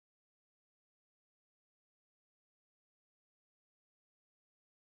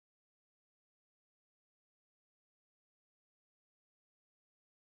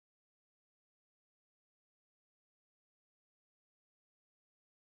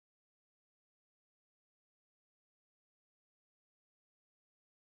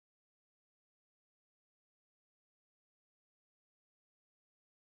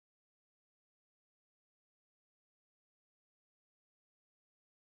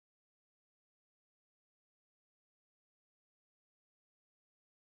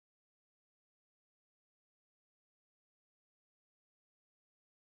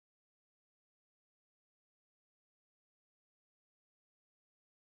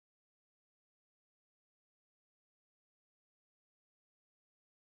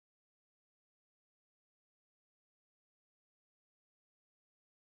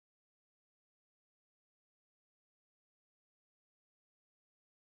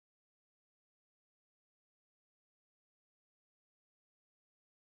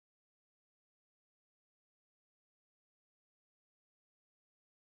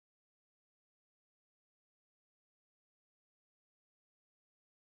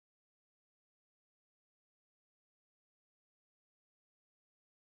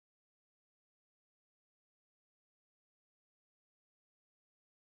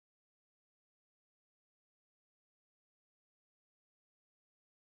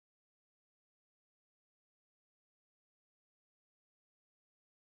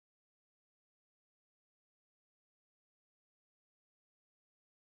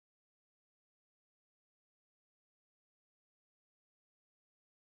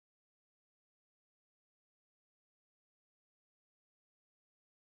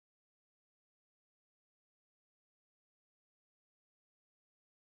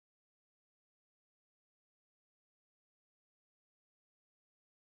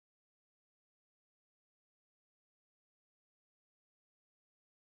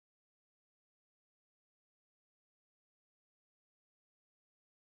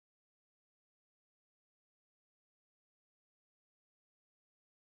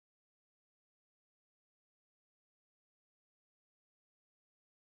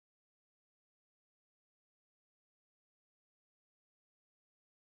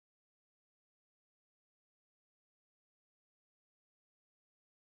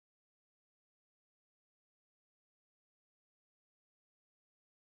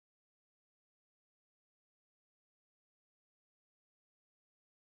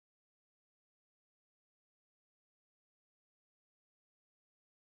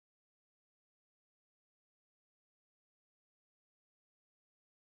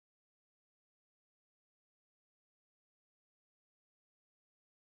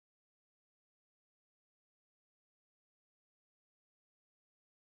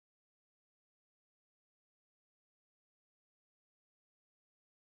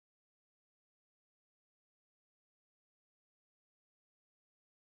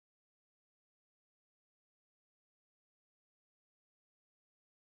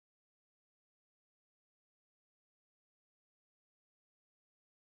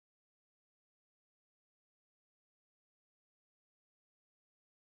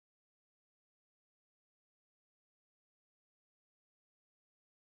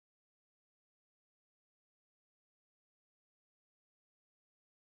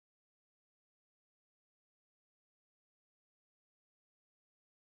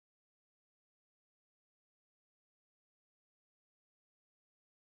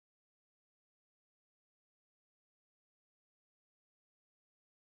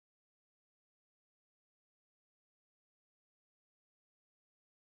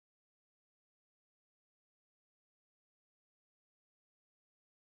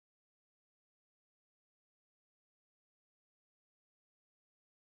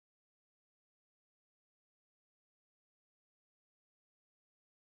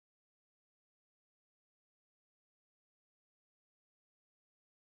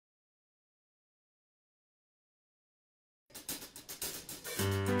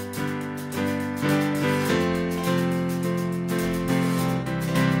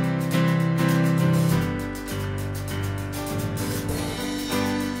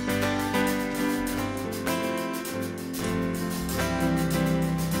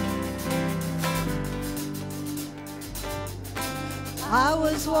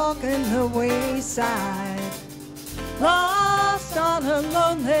was walking the wayside, lost on a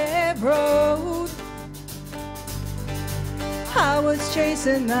lonely road. I was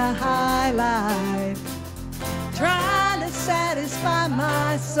chasing the high life, trying to satisfy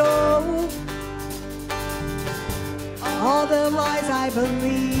my soul. All the lies I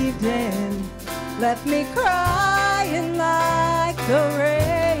believed in left me crying like the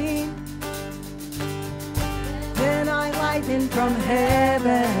rain. Then I lightened from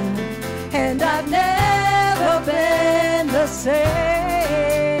heaven, and I've never been the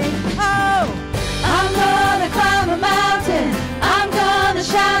same. Oh, I'm gonna climb a mountain, I'm gonna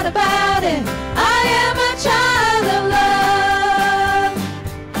shout about it. I am a child of love.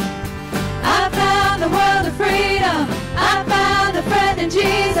 I found a world of freedom, I found a friend in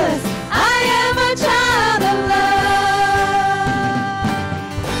Jesus. I am a child of love.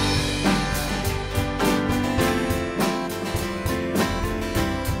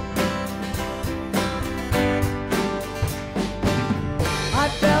 I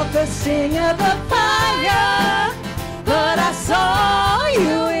felt the sting of the fire, but I saw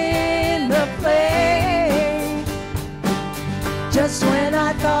you in the flame. Just when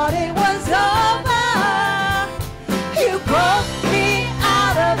I thought it was over, you broke me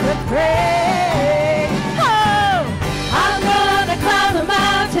out of the grave. Oh, I'm gonna climb a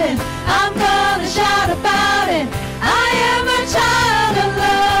mountain, I'm gonna shout about it. I am a child of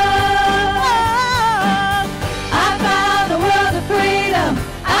love. I found a world of freedom,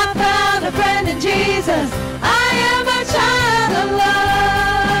 I found a friend in Jesus. I am a child of love.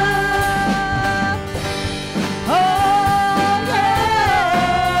 Oh yeah,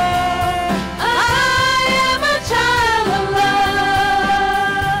 I am a child of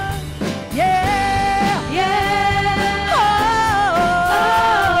love. Yeah, yeah. Oh,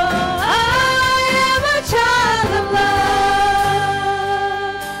 I am a child of love.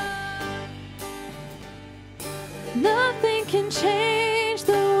 Nothing can change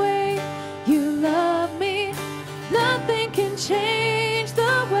the way you love me. Nothing can change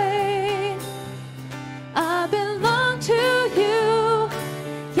the way I belong to you.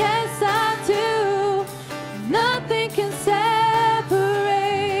 Yes, I do. Nothing can separate.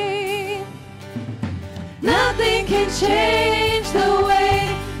 Nothing can change the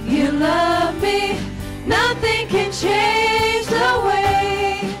way you love me. Nothing can change the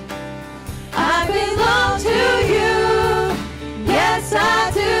way I belong to you. Yes,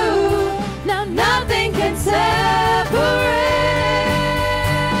 I do. Now nothing can separate.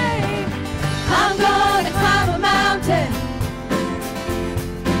 I'm gonna climb a mountain.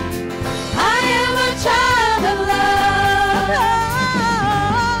 I am a child of love.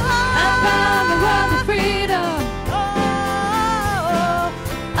 I found the world of freedom.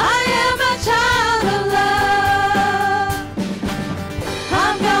 I am a child of love.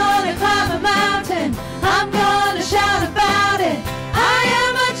 I'm gonna climb a mountain, I'm gonna shout about it. I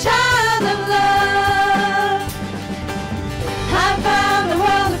am a child of love. I found the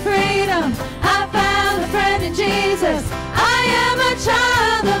world of freedom, I found a friend in Jesus. I am a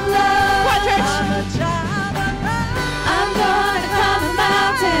child of love. I'm a child of love. I'm gonna climb a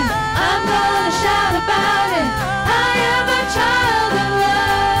mountain, I'm gonna shout about it. I am a child of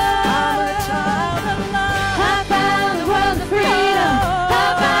love. I'm a child of love. I found the world of freedom, I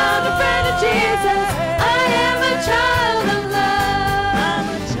found a friend in Jesus. I am a child of love. I'm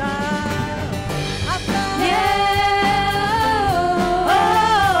a child. I found yeah. Oh,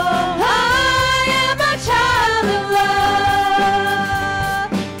 I am a child of love.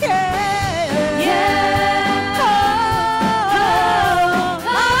 Yeah. Yeah. Oh,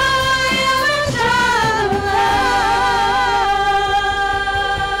 I am a child of love.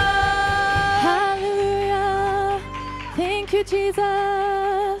 Hallelujah. Thank you,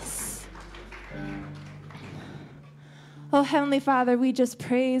 Jesus. Oh, Heavenly Father, we just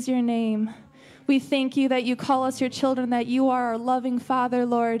praise your name. We thank you that you call us your children, that you are our loving Father,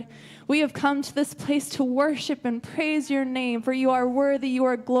 Lord. We have come to this place to worship and praise your name, for you are worthy, you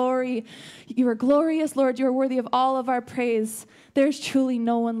are glory. You are glorious, Lord. You are worthy of all of our praise. There's truly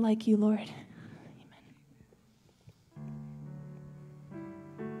no one like you, Lord.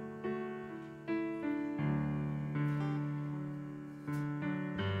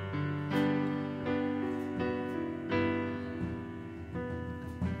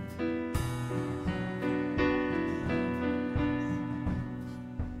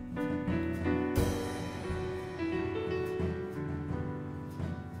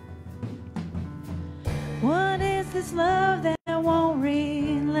 What is this love that won't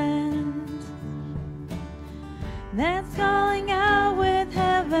relent? That's calling out with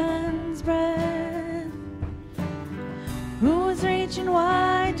heaven's breath. Who's reaching wide?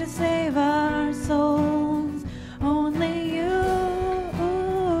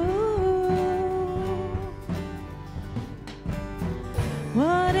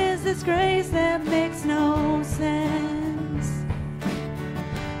 this grace that makes no sense,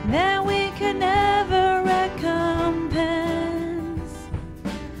 that we could never recompense.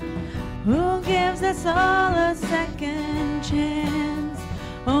 Who gives us all a second chance?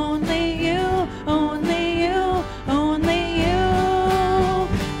 Only you, only you, only you.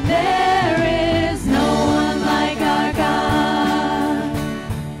 There is no one like our God.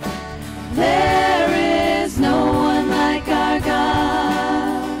 There is no one like our God.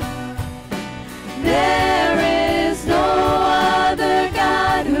 There is no other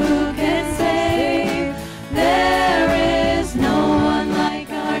God who can save. There is no one like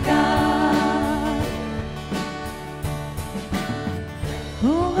our God.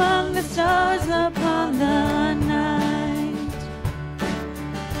 Who hung the stars upon the night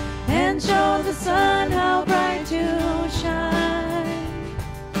and showed the sun how bright to shine?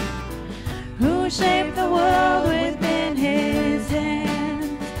 Who shaped the world within his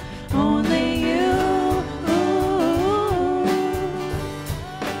hands? Only you.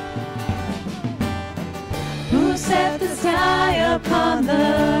 Who set the sky upon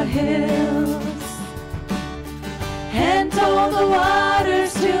the hills and told the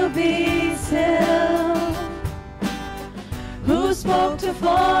waters to be still? Who spoke to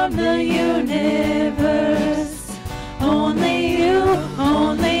form the universe? Only you,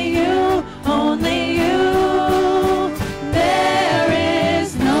 only you, only you. There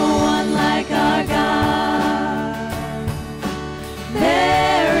is no one like our God.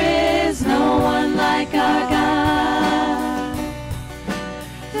 There is no one like our God.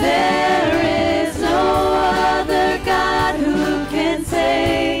 There is no other God who can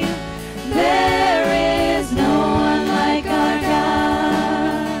save. There is no one like our God.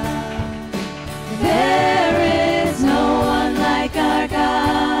 There is no one like our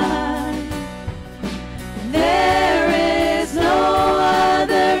God. There is no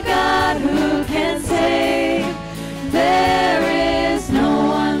other God who can save. There is no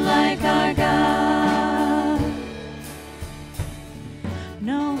one like our God.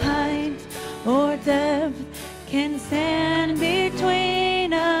 No height or depth can stand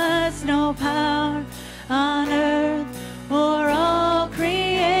between us. No power on earth or all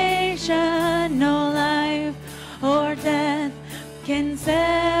creation. No life or death can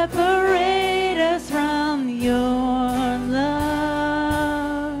separate us from your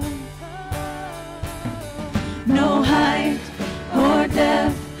love. No height or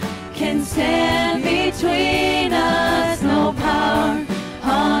depth can stand between us. No power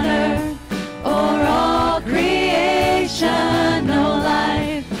on earth or all creation. No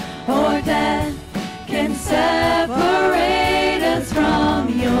life or death can separate us from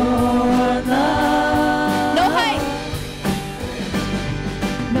your love. No height.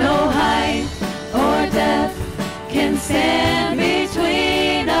 No height or depth can stand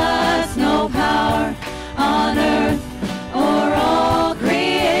between us. No power on earth or all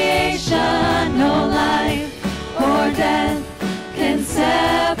creation. No life or death can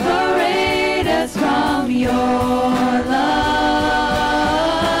separate us from your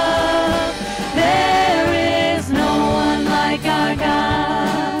love. There is no one like our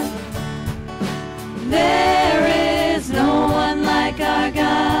God. There is no one like our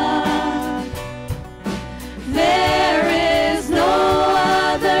God. There is no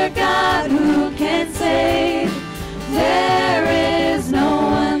other God who can save. There is no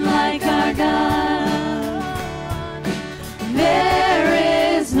one like our God. There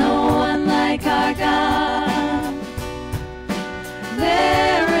is no one like our God.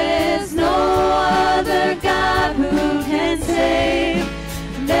 There is no other God who can save.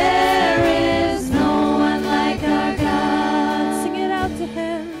 There is no one like our God. Sing it out to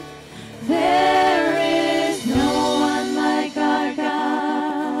him. There is no one like our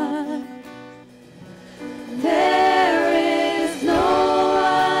God. There is no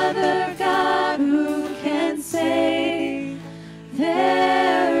other God who can save.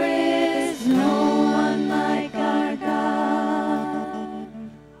 There is no one like our God.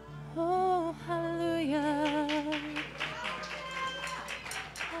 Oh, hallelujah.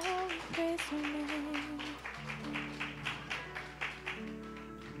 Oh, praise your name.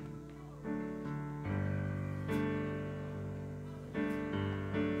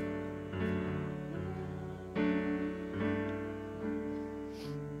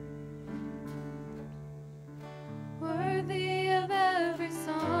 Worthy of every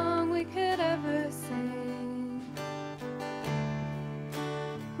song we could ever sing.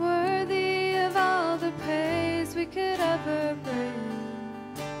 Worthy of all the praise we could ever bring.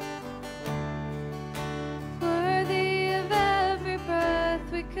 Worthy of every breath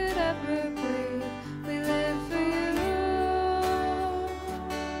we could ever breathe. We live for you.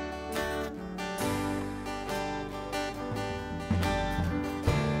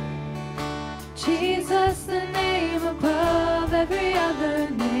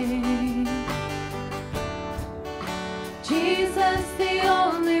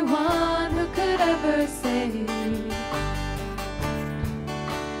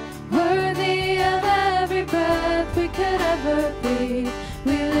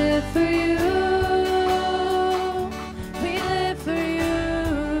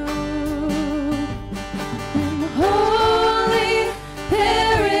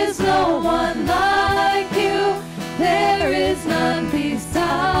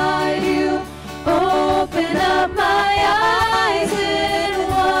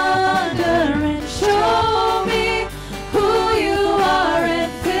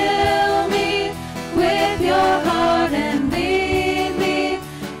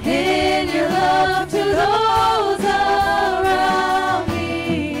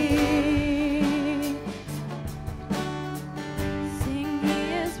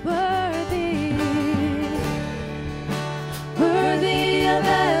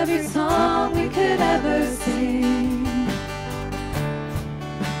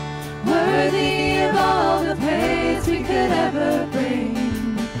 the praise we could ever bring.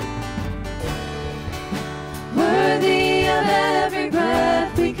 Worthy of every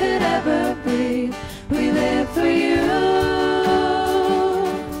breath we could ever breathe. We live for you.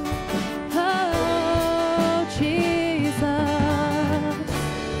 Oh, Jesus.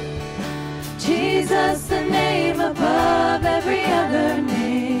 Jesus, the name above every other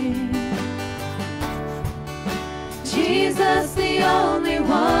name. Jesus, the only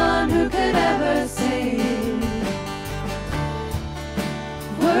one who could ever save.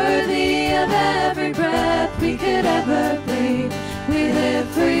 Worthy of every breath we could ever breathe. We live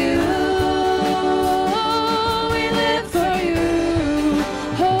for you. We live for you.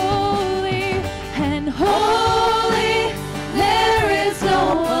 Holy and holy, there is no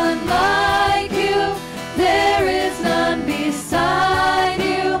one like you. There is none beside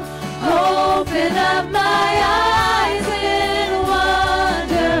you. Open up my eyes in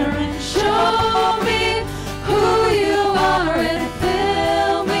wonder and show me who you are, and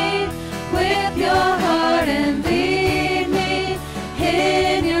fill me with your heart and lead me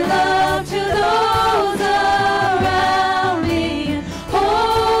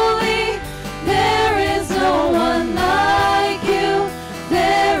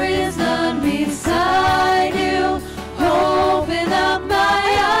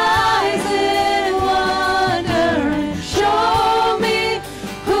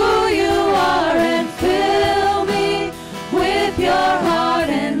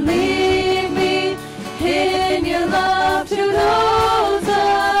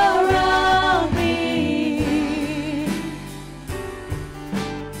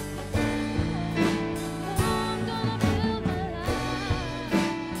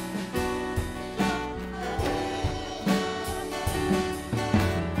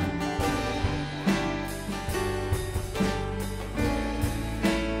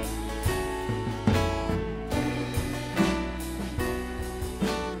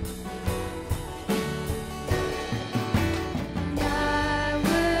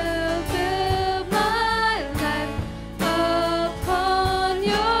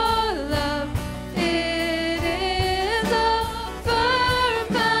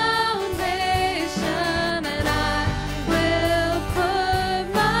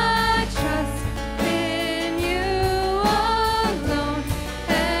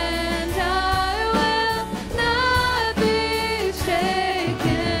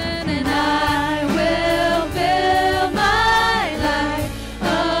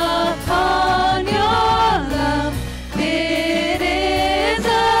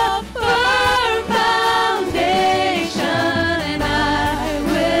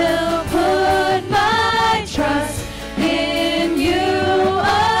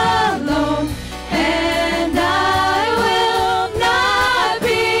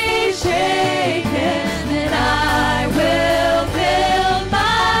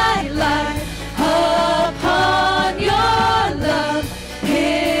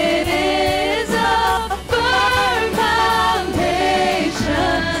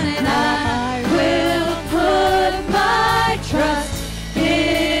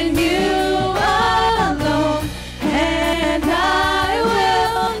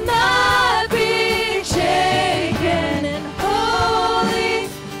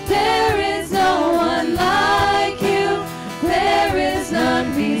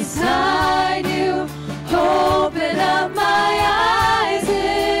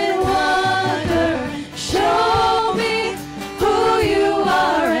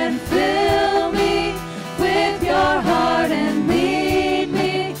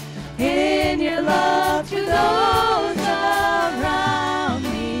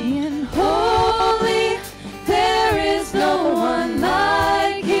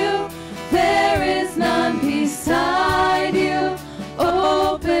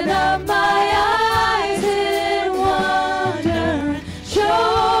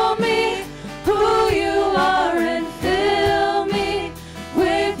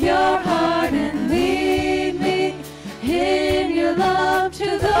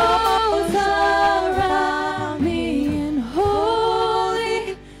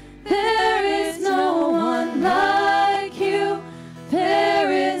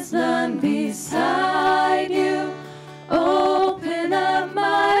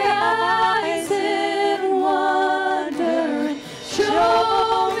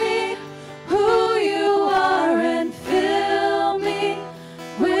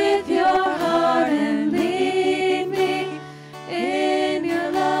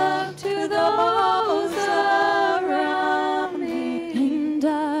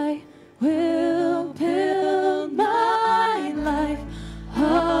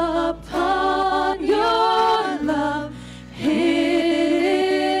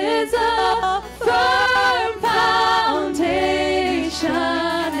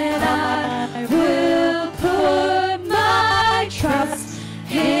and I will put my trust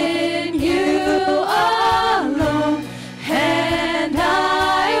in you alone, and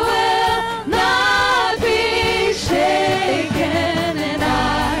I will not be shaken, and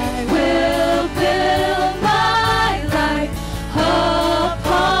I will build my life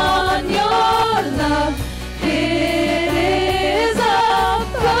upon your love. It is a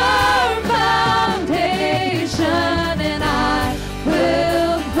firm foundation, and I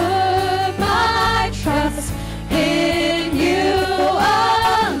will put my trust in you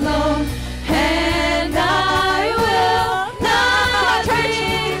alone, and I will not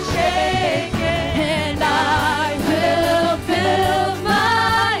be shaken, and I will build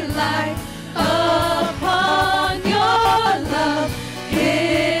my life upon your love.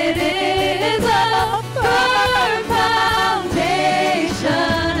 It is a firm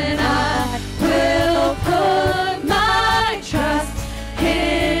foundation, and I will put my trust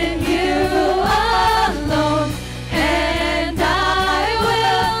in you alone, and I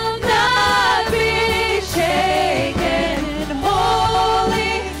will not be shaken.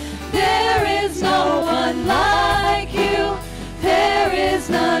 Holy, there is no one like you, there is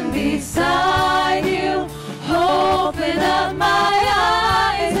none beside you. Open up my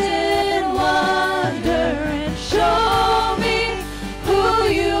eyes in wonder and show me who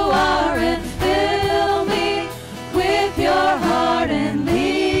you are, and fill me with your heart and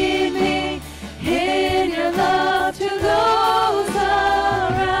lead me in your love to those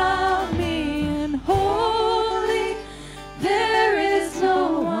around me. And holy, there is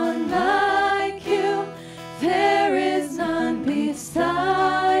no one like you, there is none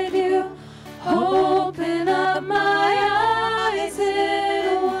beside you. Open up my eyes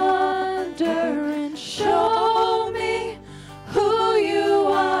in wonder and show me who you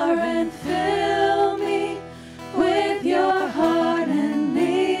are, and fill me with your heart and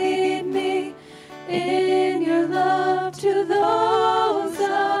lead me in your love to those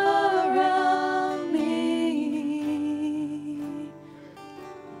around me.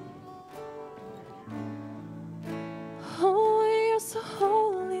 Oh, you're so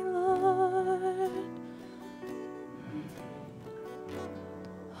holy, Lord.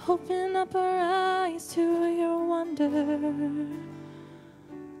 Open up our eyes to your wonder.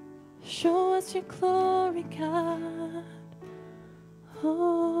 Show us your glory, God. Oh.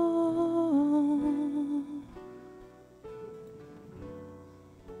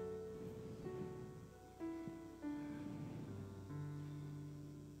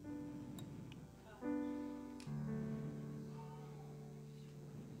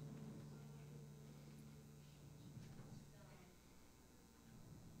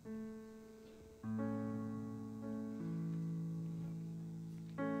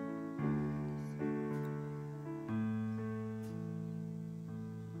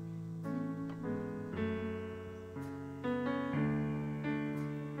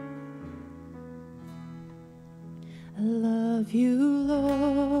 I love you,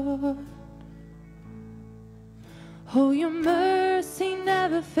 Lord. Oh, your mercy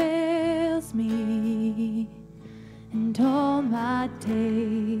never fails me. And all my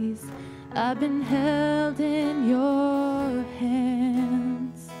days I've been held in your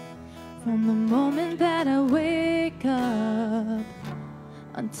hands. From the moment that I wake up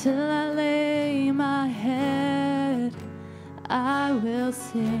until I lay my head, I will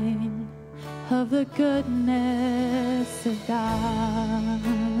sing of the goodness of God.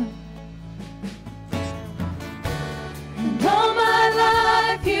 And all my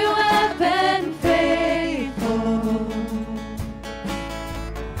life you have been faithful,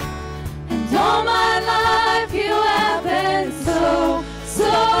 and all my life you have been so, so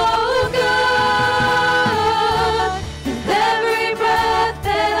good. With every breath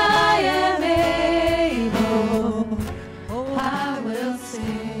that I am able, I will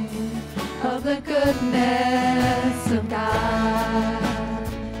sing of the goodness of God.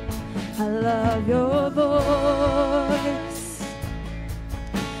 I love your voice.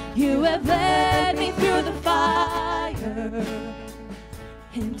 You have led me through the fire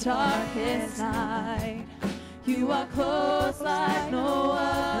in darkest night. You are close like no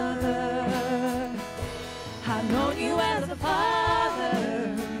other. I've known you as a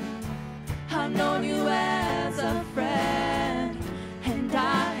father, I've known you as a friend, and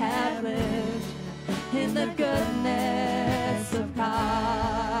I have lived in the goodness of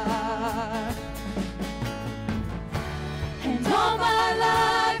God. And all my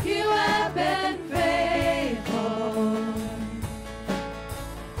life you have been faithful,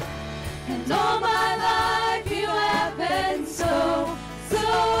 and all my life you have been so,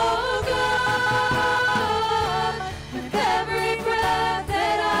 so good. With every breath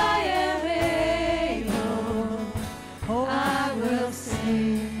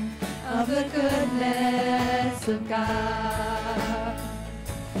God.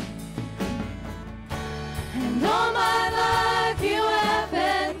 And all my life you have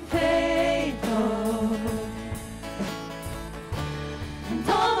been faithful. And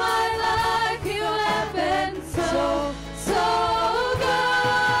all my life you have been so, so good.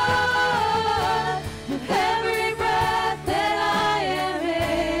 With every breath that I am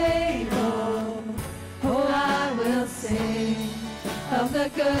able, oh, I will sing of the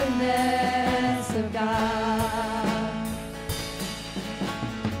goodness of God.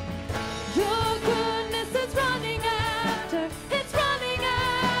 Your goodness is running after, it's running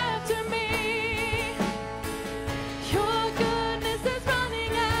after me. Your goodness is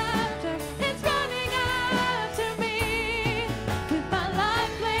running after, it's running after me. With my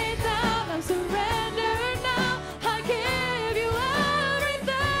life laid down, I'm surrendered now. I give you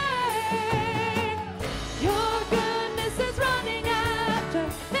everything. Your goodness is running after,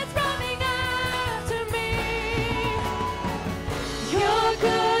 it's running after me. Your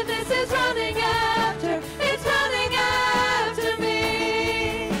goodness is running after, it's running after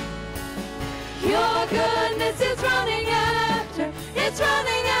me. Your goodness is running after, it's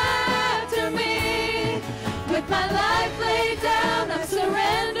running after me. With my life laid down, I'm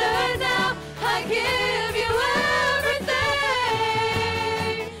surrendered now. I give you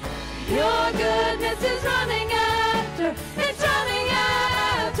everything. Your goodness is running after, it's running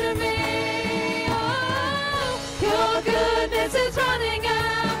after me. Oh, your goodness is running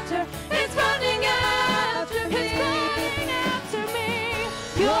after, it's running after me. It's running after me.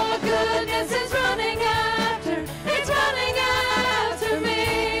 Your goodness is running after, it's running after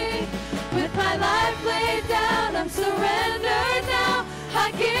me. With my life laid down, I'm surrendered now.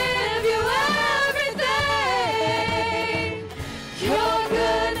 I give you everything. Your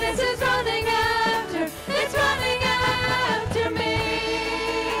goodness is running after, it's running after me.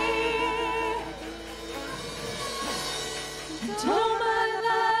 And all my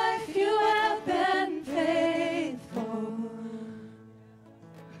life you have been faithful.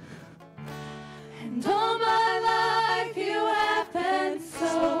 And all my life you have been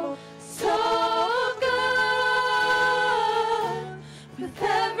so, so good. With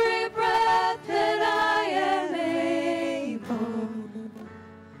every breath that I am able,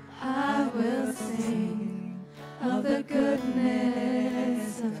 I will sing of the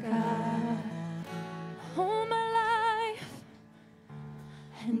goodness of God. All my life,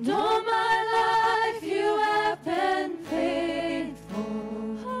 and all my life you have been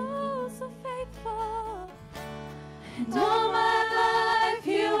faithful. Oh, so faithful. And all my life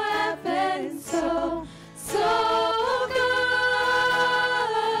you have been so, so good.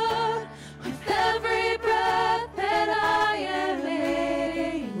 With every breath that I am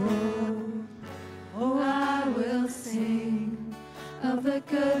able, oh, I will sing of the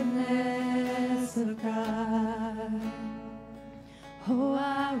goodness of God. Oh,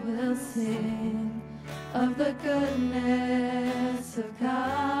 I will sing of the goodness of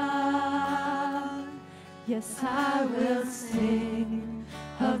God. Yes, I will sing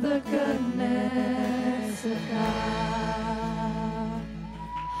of the goodness of God.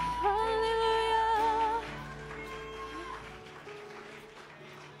 Hallelujah.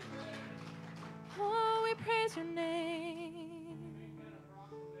 Oh, we praise your name.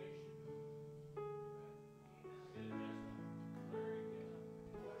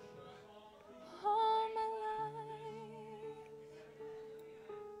 All my life.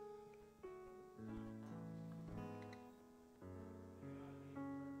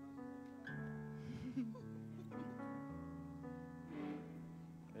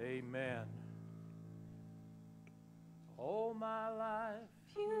 Amen. All my life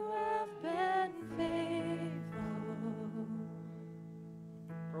You have been faithful.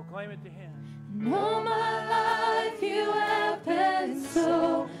 proclaim it to him. And all my life you have been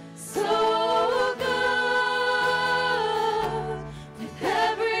so, so good. With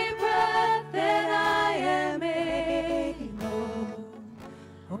every breath that I am able,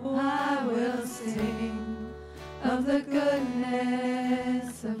 oh, I will sing of the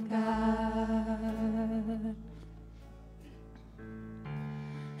goodness of God.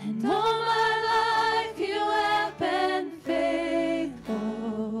 And all my life you have been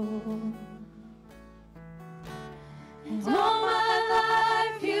faithful. And all my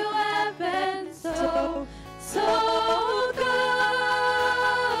life you have been so, so good.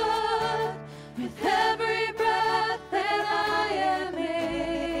 With every breath that I am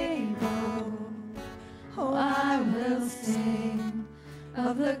able, oh, I will sing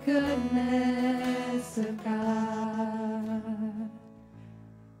of the goodness of God.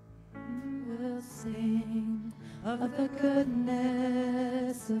 Will sing of the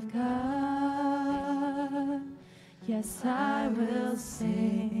goodness of God. Yes, I will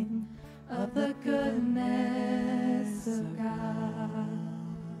sing of the goodness of God.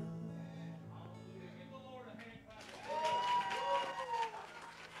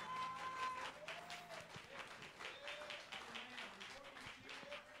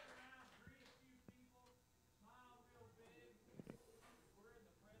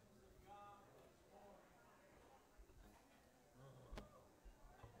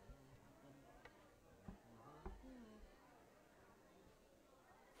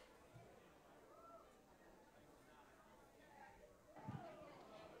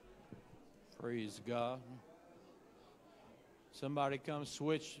 Praise God. Somebody come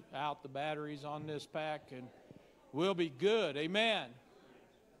switch out the batteries on this pack and we'll be good. Amen.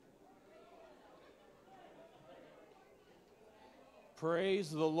 Praise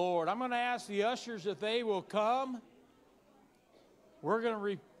the Lord. I'm going to ask the ushers if they will come. We're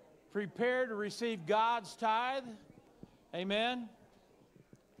going to prepare to receive God's tithe. Amen.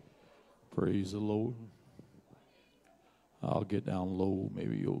 Praise the Lord. I'll get down low.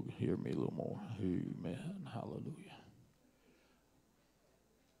 Maybe you'll hear me a little more. Amen. Hallelujah.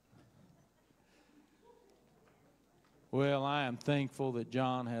 Well, I am thankful that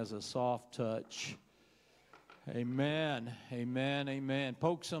John has a soft touch. Amen. Amen. Amen.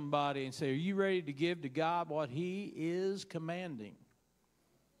 Poke somebody and say, are you ready to give to God what He is commanding?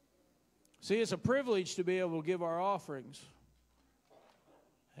 See, it's a privilege to be able to give our offerings.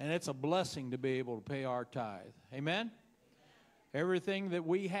 And it's a blessing to be able to pay our tithe. Amen? Everything that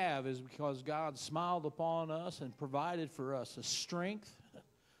we have is because God smiled upon us and provided for us the strength,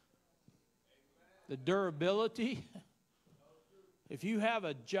 the durability. If you have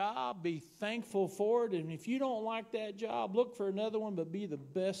a job, be thankful for it. And if you don't like that job, look for another one, but be the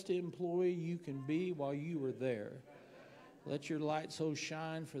best employee you can be while you were there. Let your light so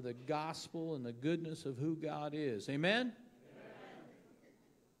shine for the gospel and the goodness of who God is. Amen?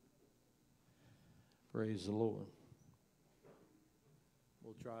 Praise the Lord.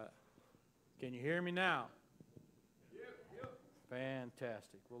 We'll try it. Can you hear me now? Yep.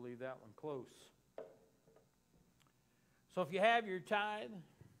 Fantastic. We'll leave that one close. So if you have your tithe,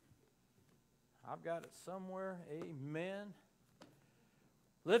 I've got it somewhere. Amen.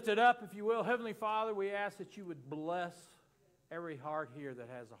 Lift it up, if you will. Heavenly Father, we ask that you would bless every heart here that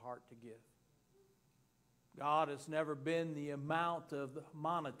has a heart to give. God, it's never been the amount of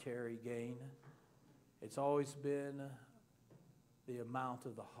monetary gain. It's always been the amount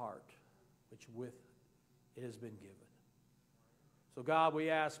of the heart which with it has been given. So God, we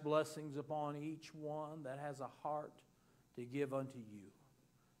ask blessings upon each one that has a heart to give unto you.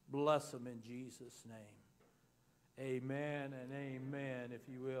 Bless them in Jesus' name. Amen and amen, if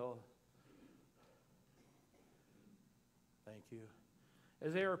you will. Thank you.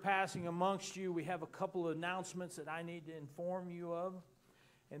 As they are passing amongst you, we have a couple of announcements that I need to inform you of.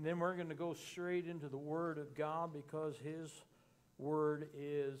 And then we're going to go straight into the Word of God because His Word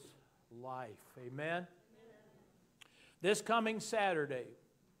is life. Amen? This coming Saturday,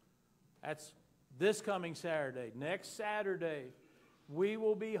 that's this coming Saturday, next Saturday, we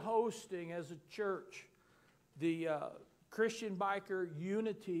will be hosting as a church the Christian Biker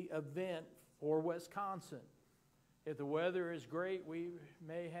Unity event for Wisconsin. If the weather is great, we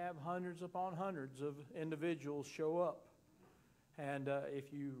may have hundreds upon hundreds of individuals show up. And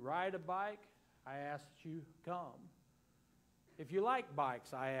if you ride a bike, I ask that you come. If you like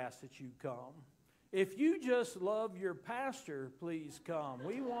bikes, I ask that you come. If you just love your pastor, please come.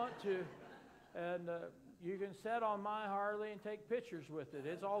 We want to, and you can sit on my Harley and take pictures with it.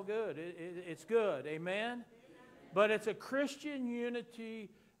 It's all good. It's good. Amen? But it's a Christian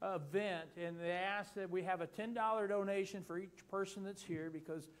Unity event, and they ask that we have a $10 donation for each person that's here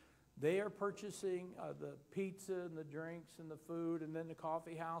because they are purchasing the pizza and the drinks and the food, and then the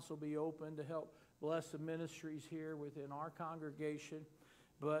coffee house will be open to help bless the ministries here within our congregation.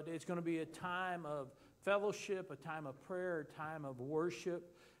 But it's going to be a time of fellowship, a time of prayer, a time of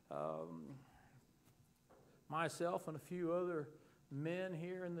worship. Myself and a few other men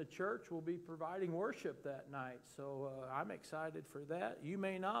here in the church will be providing worship that night. So I'm excited for that. You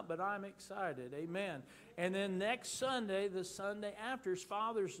may not, but I'm excited. Amen. And then next Sunday, the Sunday after, is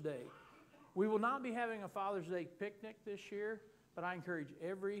Father's Day. We will not be having a Father's Day picnic this year, but I encourage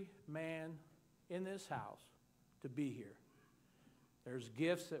every man in this house to be here. There's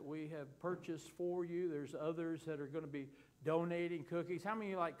gifts that we have purchased for you. There's others that are going to be donating cookies. How many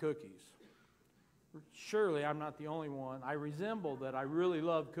of you like cookies? Surely I'm not the only one. I resemble that. I really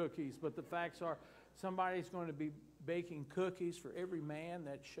love cookies, but the facts are somebody's going to be baking cookies for every man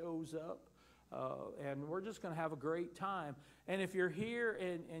that shows up. And we're just going to have a great time. And if you're here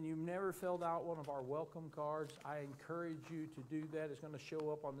and you've never filled out one of our welcome cards, I encourage you to do that. It's going to show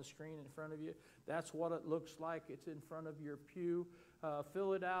up on the screen in front of you. That's what it looks like. It's in front of your pew.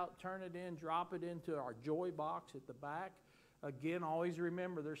 Fill it out, turn it in, drop it into our joy box at the back. Again, always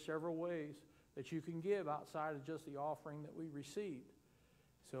remember there's several ways that you can give outside of just the offering that we received.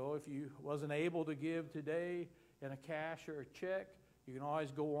 So if you wasn't able to give today in a cash or a check, you can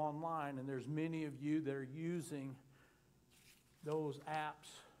always go online, and there's many of you that are using those apps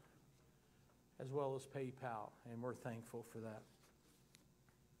as well as PayPal, and we're thankful for that.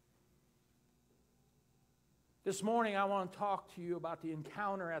 This morning I want to talk to you about the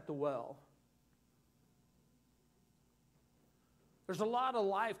encounter at the well. There's a lot of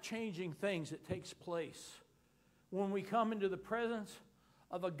life-changing things that takes place when we come into the presence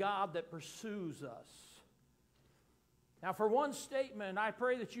of a God that pursues us. Now, for one statement, I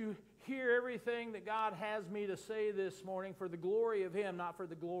pray that you hear everything that God has me to say this morning for the glory of Him, not for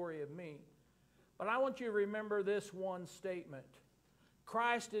the glory of me. But I want you to remember this one statement.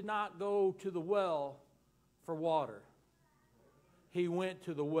 Christ did not go to the well for water. He went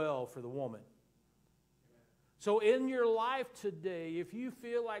to the well for the woman. So in your life today, if you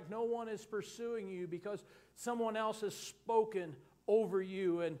feel like no one is pursuing you because someone else has spoken over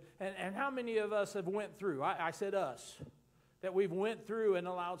you, and how many of us have went through, I said us, that we've went through and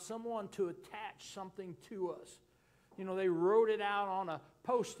allowed someone to attach something to us. You know, they wrote it out on a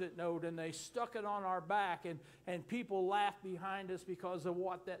Post-it note and they stuck it on our back, and people laugh behind us because of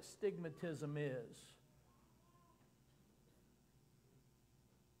what that stigmatism is.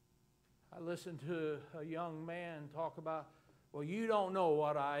 I listened to a young man talk about, well, you don't know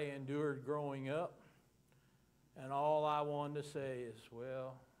what I endured growing up. And all I wanted to say is,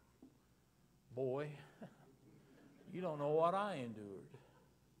 well, boy, you don't know what I endured.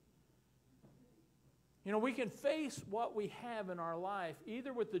 You know, we can face what we have in our life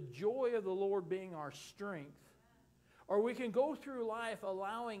either with the joy of the Lord being our strength, or we can go through life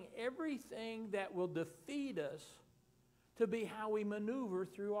allowing everything that will defeat us to be how we maneuver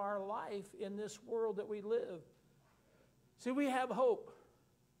through our life in this world that we live. See, we have hope.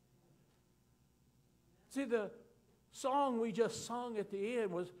 See, the song we just sung at the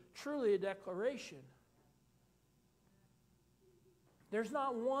end was truly a declaration. There's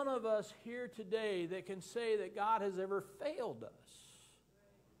not one of us here today that can say that God has ever failed us.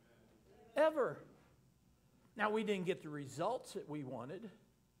 Ever. Now, we didn't get the results that we wanted,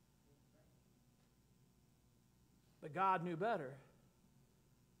 but God knew better.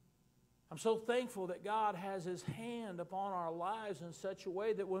 I'm so thankful that God has His hand upon our lives in such a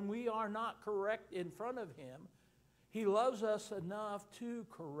way that when we are not correct in front of Him, He loves us enough to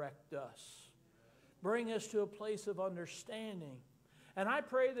correct us, bring us to a place of understanding. And I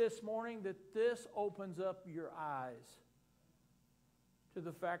pray this morning that this opens up your eyes to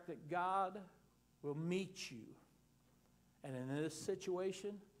the fact that God will meet you, and in this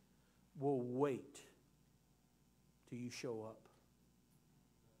situation will wait till you show up.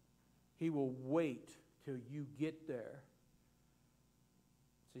 He will wait till you get there.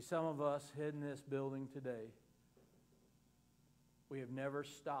 See, some of us in this building today, we have never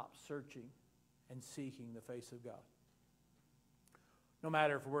stopped searching and seeking the face of God. No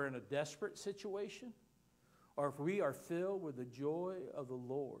matter if we're in a desperate situation or if we are filled with the joy of the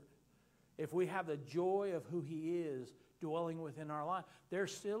Lord, if we have the joy of who He is dwelling within our life,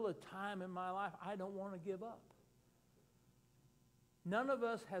 there's still a time in my life I don't want to give up. None of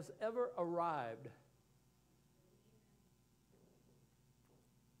us has ever arrived.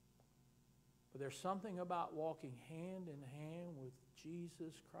 But there's something about walking hand in hand with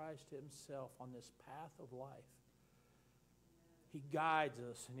Jesus Christ Himself on this path of life. He guides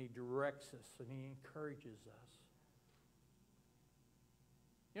us and He directs us and He encourages us.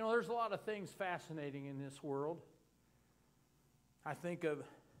 You know, there's a lot of things fascinating in this world. I think of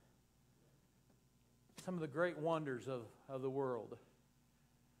some of the great wonders of the world.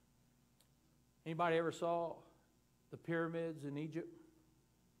 Anybody ever saw the pyramids in Egypt?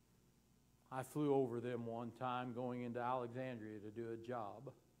 I flew over them one time going into Alexandria to do a job.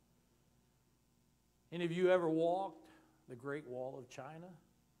 Any of you ever walked the Great Wall of China?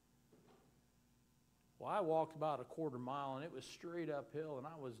 Well, I walked about a quarter mile and it was straight uphill and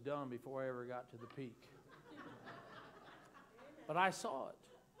I was done before I ever got to the peak. But I saw it.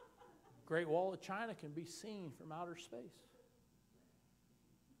 Great Wall of China can be seen from outer space.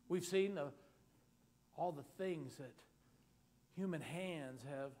 We've seen all the things that human hands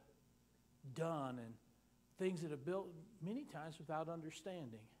have done and things that have built many times without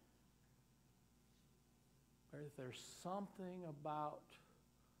understanding. But there's something about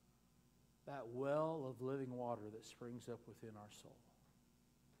that well of living water that springs up within our soul.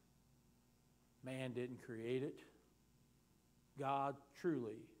 Man didn't create it. God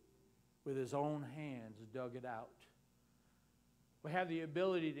truly, with His own hands, dug it out. We have the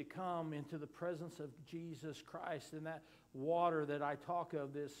ability to come into the presence of Jesus Christ, and that water that I talk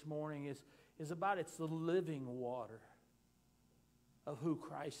of this morning is about, it's the living water of who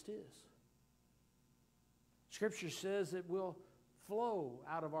Christ is. Scripture says it will flow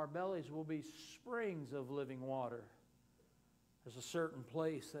out of our bellies, will be springs of living water. There's a certain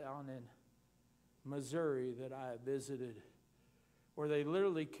place down in Missouri that I have visited where they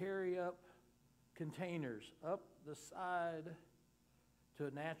literally carry up containers up the side to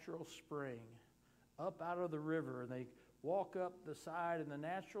a natural spring, up out of the river, and they walk up the side and the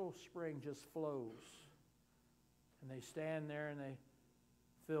natural spring just flows. And they stand there and they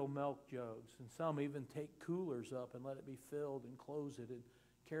fill milk jugs, and some even take coolers up and let it be filled and close it and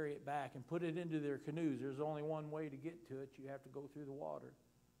carry it back and put it into their canoes. There's only one way to get to it. You have to go through the water.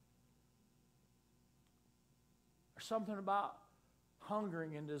 There's something about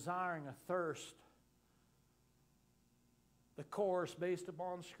hungering and desiring a thirst. The chorus based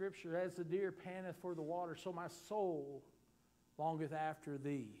upon Scripture, as the deer panteth for the water, so my soul longeth after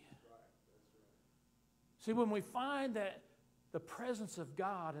thee. That's right. See, when we find that the presence of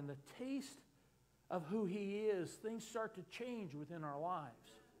God and the taste of who He is, things start to change within our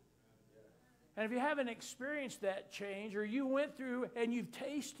lives. And if you haven't experienced that change, or you went through and you've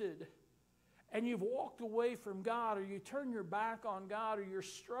tasted and you've walked away from God, or you turn your back on God, or you're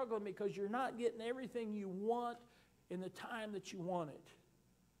struggling because you're not getting everything you want in the time that you want it,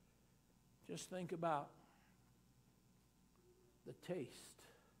 just think about the taste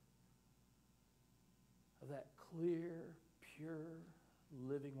of that clear, pure,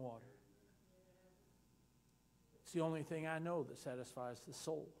 living water. It's the only thing I know that satisfies the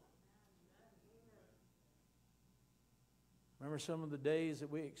soul. Remember some of the days that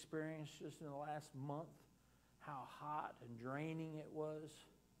we experienced just in the last month, how hot and draining it was?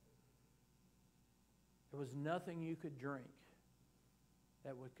 There was nothing you could drink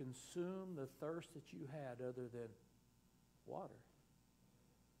that would consume the thirst that you had other than water.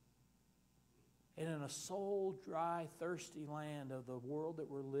 And in a soul dry, thirsty land of the world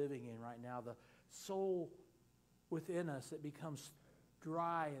that we're living in right now, the soul within us that becomes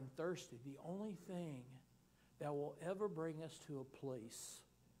dry and thirsty, the only thing that will ever bring us to a place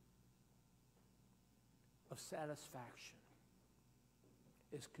of satisfaction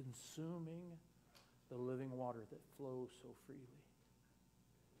is consuming the living water that flows so freely.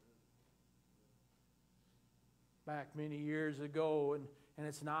 Back many years ago, and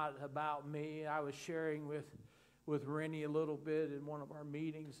it's not about me, I was sharing with Rennie a little bit in one of our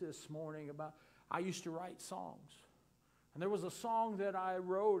meetings this morning about, I used to write songs. And there was a song that I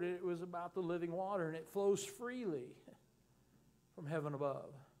wrote, and it was about the living water, and it flows freely from heaven above.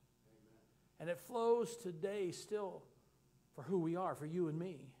 Amen. And it flows today still for who we are, for you and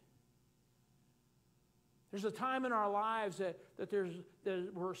me. There's a time in our lives that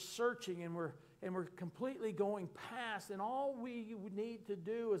we're searching and we're completely going past, and all we need to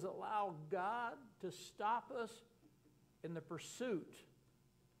do is allow God to stop us in the pursuit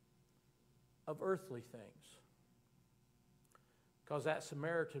of earthly things. Because that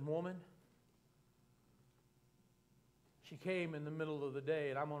Samaritan woman, she came in the middle of the day,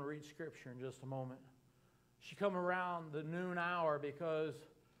 and I'm going to read Scripture in just a moment. She come around the noon hour because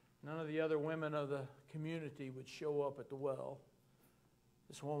none of the other women of the community would show up at the well.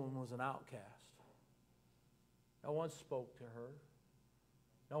 This woman was an outcast. No one spoke to her.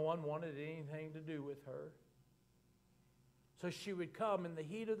 No one wanted anything to do with her. So she would come in the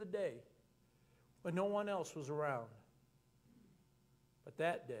heat of the day when no one else was around. But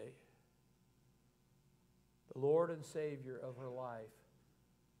that day, the Lord and Savior of her life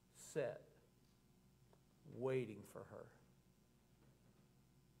sat, waiting for her.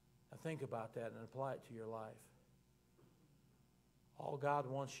 Now think about that and apply it to your life. All God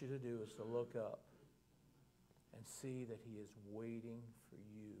wants you to do is to look up and see that He is waiting for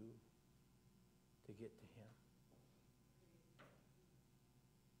you to get to Him.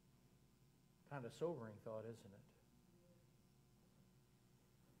 Kind of sobering thought, isn't it?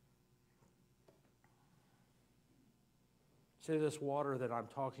 See, this water that I'm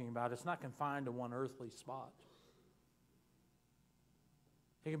talking about, it's not confined to one earthly spot.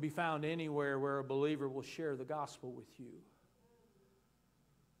 It can be found anywhere where a believer will share the gospel with you.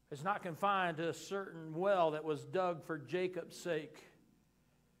 It's not confined to a certain well that was dug for Jacob's sake.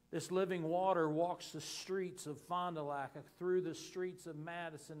 This living water walks the streets of Fond du Lac, through the streets of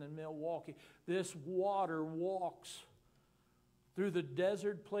Madison and Milwaukee. This water walks through the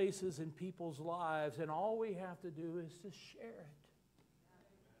desert places in people's lives, and all we have to do is to share it.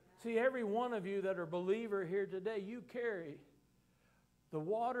 See, every one of you that are believer here today, you carry the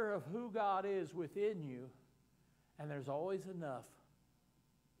water of who God is within you, and there's always enough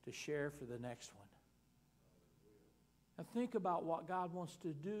to share for the next one. Now think about what God wants to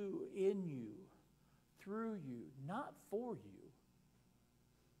do in you, through you, not for you,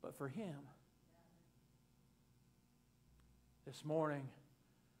 but for Him. This morning,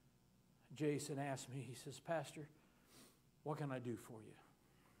 Jason asked me, he says, Pastor, what can I do for you?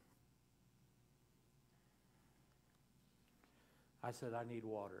 I said, I need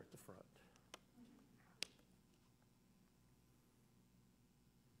water at the front.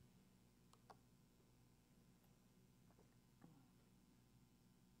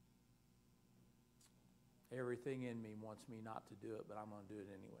 Everything in me wants me not to do it, but I'm going to do it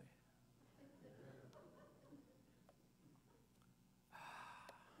anyway.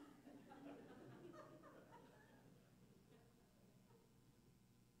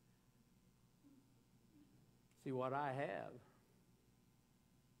 See, what I have,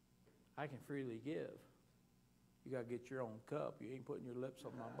 I can freely give. You got to get your own cup. You ain't putting your lips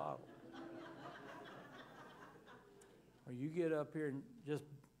on my bottle. Or you get up here and just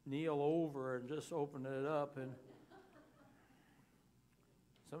kneel over and just open it up. And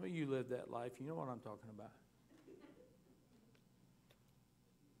some of you live that life. You know what I'm talking about.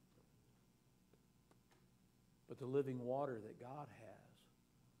 But the living water that God has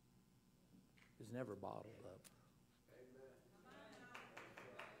is never bottled up.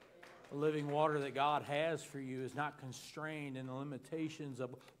 The living water that God has for you is not constrained in the limitations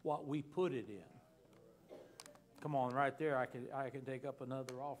of what we put it in. Come on, right there, I can take up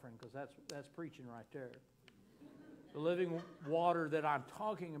another offering because that's preaching right there. The living water that I'm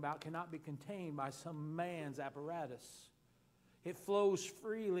talking about cannot be contained by some man's apparatus. It flows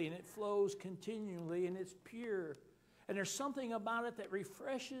freely and it flows continually and it's pure. And there's something about it that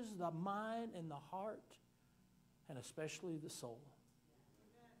refreshes the mind and the heart and especially the soul.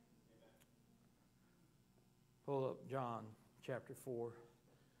 Pull up John chapter 4.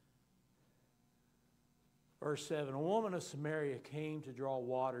 Verse 7, a woman of Samaria came to draw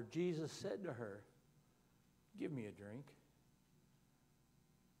water. Jesus said to her, give me a drink.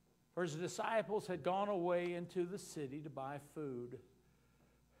 For his disciples had gone away into the city to buy food.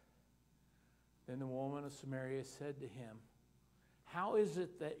 Then the woman of Samaria said to him, how is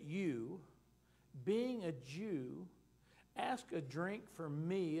it that you, being a Jew, ask a drink from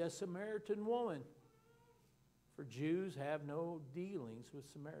me, a Samaritan woman? For Jews have no dealings with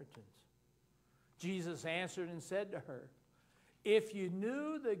Samaritans. Jesus answered and said to her, if you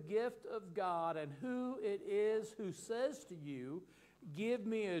knew the gift of God and who it is who says to you, give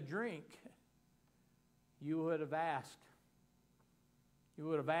me a drink, you would have asked. You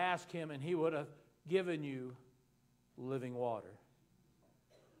would have asked him and he would have given you living water.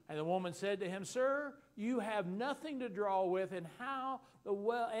 And the woman said to him, sir, you have nothing to draw with, and the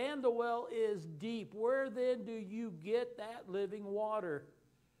well is deep. Where then do you get that living water?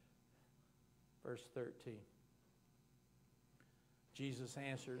 Verse 13. Jesus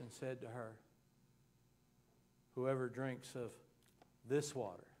answered and said to her, whoever drinks of this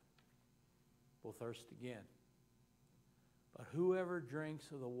water will thirst again. But whoever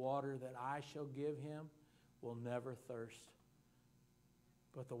drinks of the water that I shall give him will never thirst.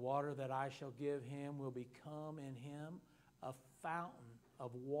 But the water that I shall give him will become in him a fountain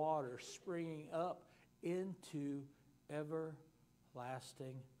of water springing up into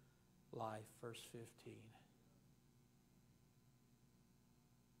everlasting life. Verse 15.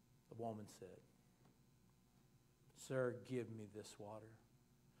 The woman said, sir, give me this water,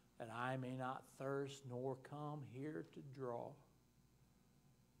 that I may not thirst nor come here to draw.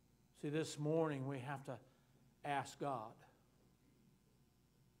 See, this morning we have to ask God.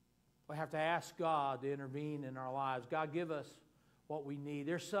 We have to ask God to intervene in our lives. God, give us what we need.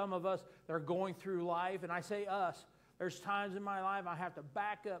 There's some of us that are going through life, and I say us. There's times in my life I have to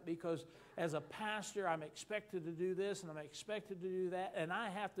back up because as a pastor, I'm expected to do this and I'm expected to do that, and I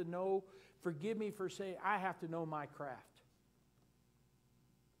have to know, forgive me for saying, I have to know my craft.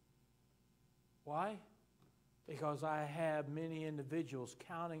 Why? Because I have many individuals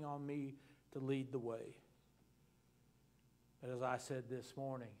counting on me to lead the way. But as I said this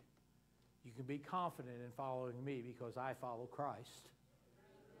morning, you can be confident in following me because I follow Christ.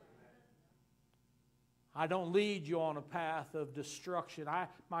 I don't lead you on a path of destruction.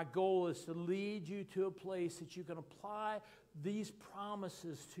 My goal is to lead you to a place that you can apply these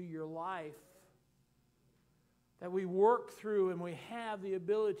promises to your life. That we work through and we have the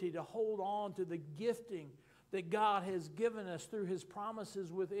ability to hold on to the gifting that God has given us through His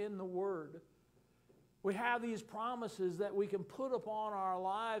promises within the Word. We have these promises that we can put upon our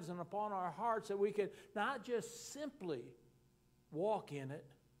lives and upon our hearts, that we can not just simply walk in it,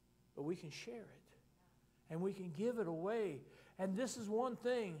 but we can share it. And we can give it away. And this is one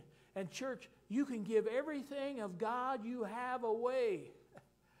thing. And church, you can give everything of God you have away,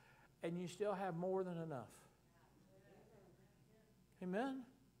 and you still have more than enough. Amen?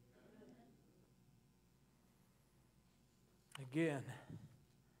 Again,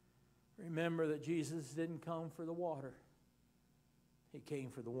 remember that Jesus didn't come for the water. He came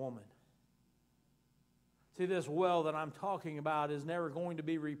for the woman. See, this well that I'm talking about is never going to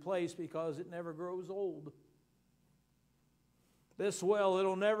be replaced because it never grows old. This well,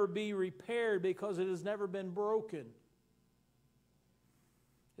 it'll never be repaired because it has never been broken.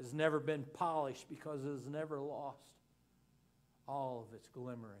 It's never been polished because it has never lost all of its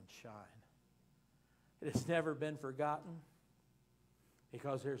glimmer and shine. It has never been forgotten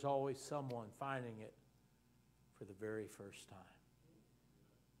because there's always someone finding it for the very first time.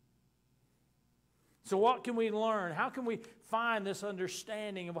 So what can we learn? How can we find this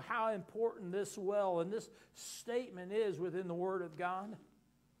understanding of how important this well and this statement is within the Word of God?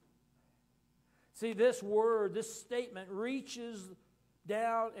 See, this word, this statement reaches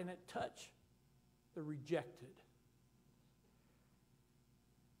down and it touches the rejected.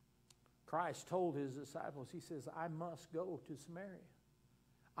 Christ told His disciples, He says, I must go to Samaria.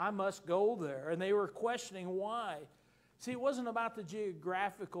 I must go there. And they were questioning why. See, it wasn't about the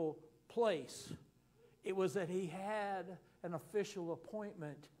geographical place. It was that He had an official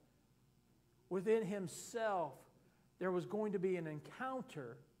appointment. Within Himself, there was going to be an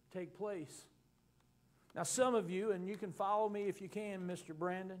encounter take place. Now, some of you, and you can follow me if you can, Mr.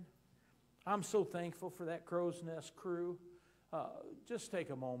 Brandon, I'm so thankful for that Crow's Nest crew. Just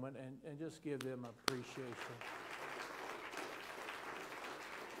take a moment and just give them appreciation.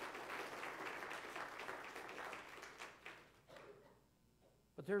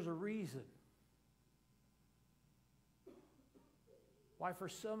 But there's a reason why for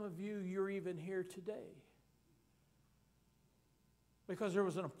some of you, you're even here today. Because there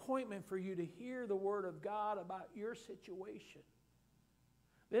was an appointment for you to hear the Word of God about your situation.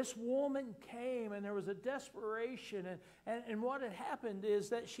 This woman came and there was a desperation, and what had happened is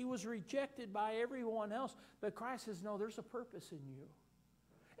that she was rejected by everyone else, but Christ says, no, there's a purpose in you.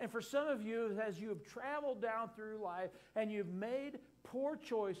 And for some of you, as you have traveled down through life and you've made poor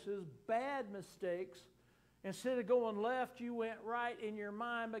choices, bad mistakes, instead of going left, you went right in your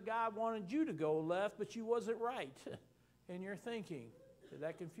mind, but God wanted you to go left, but you wasn't right in your thinking. Did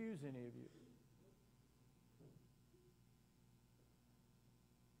that confuse any of you?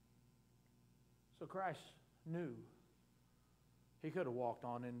 So Christ knew He could have walked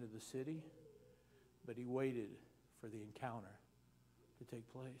on into the city, but He waited for the encounter to take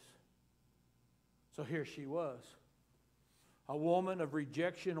place. So here she was, a woman of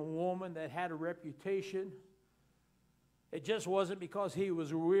rejection, a woman that had a reputation. It just wasn't because he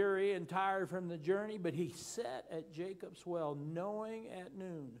was weary and tired from the journey, but he sat at Jacob's well, knowing at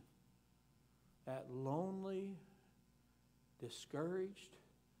noon that lonely, discouraged,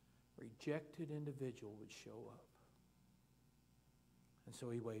 rejected individual would show up. And so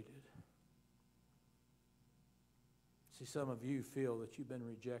he waited. See, some of you feel that you've been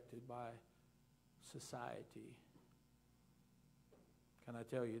rejected by society. Can I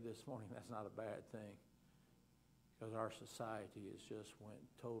tell you this morning, that's not a bad thing. Because our society has just went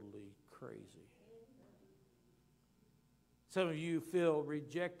totally crazy. Some of you feel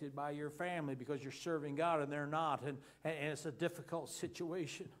rejected by your family because you're serving God and they're not, and it's a difficult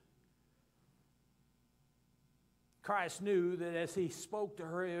situation. Christ knew that as He spoke to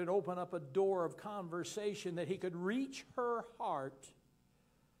her, it would open up a door of conversation, that He could reach her heart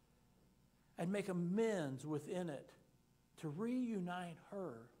and make amends within it to reunite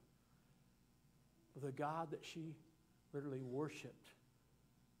her with a God that she literally worshipped.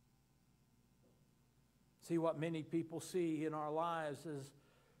 See, what many people see in our lives is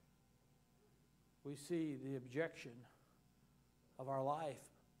we see the objection of our life.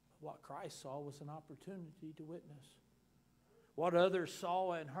 What Christ saw was an opportunity to witness. What others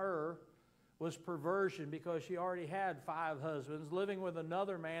saw in her was perversion, because she already had 5 husbands, living with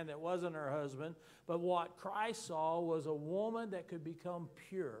another man that wasn't her husband. But what Christ saw was a woman that could become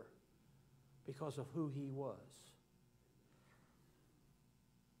pure because of who He was.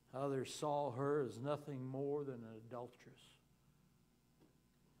 Others saw her as nothing more than an adulteress.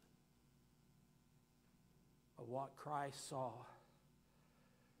 But what Christ saw,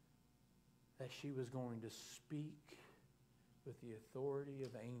 that she was going to speak with the authority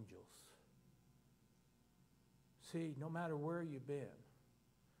of angels. See, no matter where you've been,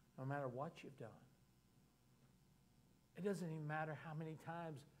 no matter what you've done, it doesn't even matter how many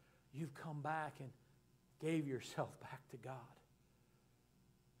times you've come back and gave yourself back to God.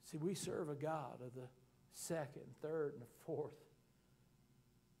 See, we serve a God of the second, third, and the fourth,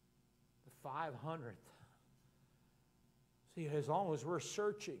 the 500th. See, as long as we're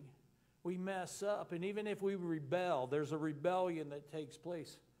searching, we mess up. And even if we rebel, there's a rebellion that takes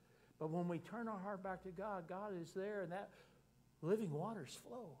place. But when we turn our heart back to God, God is there, and that living waters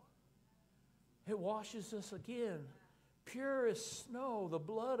flow. It washes us again, pure as snow, the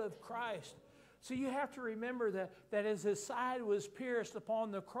blood of Christ. So you have to remember that as his side was pierced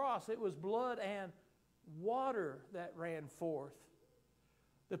upon the cross, it was blood and water that ran forth.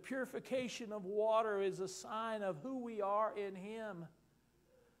 The purification of water is a sign of who we are in him.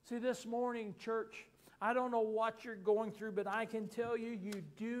 See, this morning, church, I don't know what you're going through, but I can tell you, you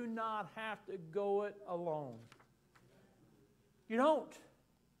do not have to go it alone. You don't.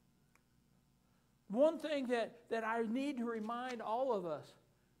 One thing that I need to remind all of us,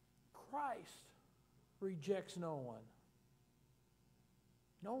 Christ rejects no one.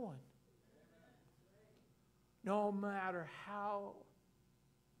 No one. No matter how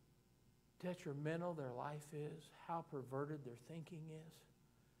detrimental their life is, how perverted their thinking is,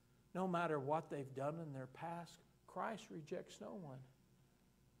 no matter what they've done in their past, Christ rejects no one.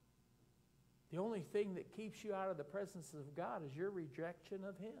 The only thing that keeps you out of the presence of God is your rejection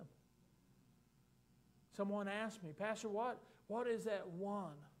of him. Someone asked me, Pastor, what is that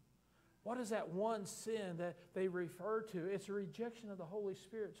one? What is that one sin that they refer to? It's a rejection of the Holy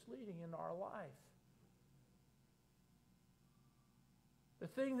Spirit's leading in our life. The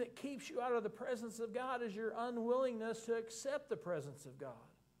thing that keeps you out of the presence of God is your unwillingness to accept the presence of God.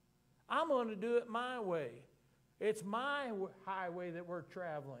 I'm going to do it my way. It's my highway that we're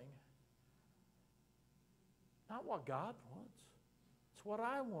traveling. Not what God wants. It's what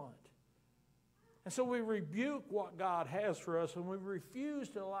I want. And so we rebuke what God has for us, and we refuse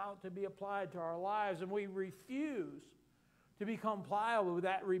to allow it to be applied to our lives, and we refuse to become pliable with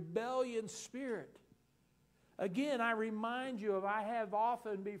that rebellion spirit. Again, I remind you of, I have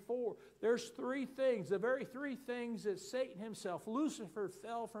often before, there's three things, the very three things that Satan himself, Lucifer,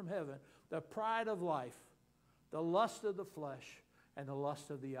 fell from heaven: the pride of life, the lust of the flesh, and the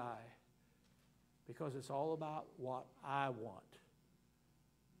lust of the eye. Because it's all about what I want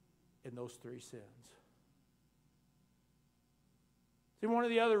in those three sins. See, one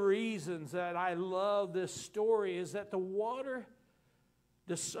of the other reasons that I love this story is that the water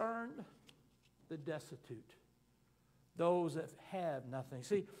discerned the destitute, those that have nothing.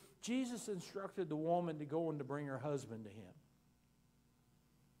 See, Jesus instructed the woman to go and to bring her husband to him.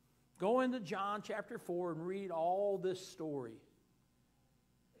 Go into John chapter 4 and read all this story.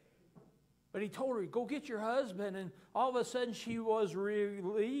 But he told her, go get your husband. And all of a sudden she was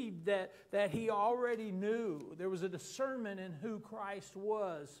relieved that he already knew. There was a discernment in who Christ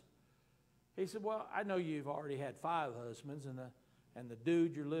was. He said, well, I know you've already had 5 husbands, and the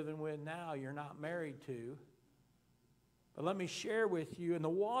dude you're living with now you're not married to. But let me share with you, and the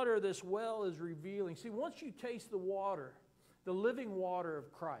water of this well is revealing. See, once you taste the water, the living water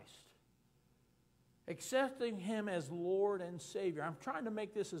of Christ, accepting him as Lord and Savior. I'm trying to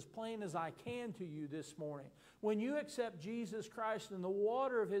make this as plain as I can to you this morning. When you accept Jesus Christ and the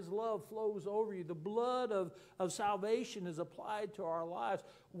water of his love flows over you, the blood of salvation is applied to our lives.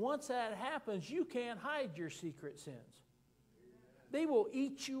 Once that happens, you can't hide your secret sins. They will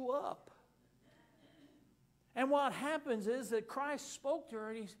eat you up. And what happens is that Christ spoke to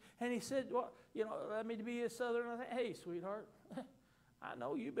her and he said, well, let me be a Southern. Hey, sweetheart, I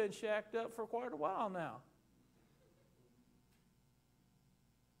know you've been shacked up for quite a while now.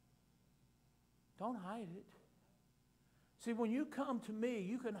 Don't hide it. See, when you come to me,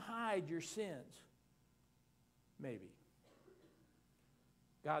 you can hide your sins. Maybe.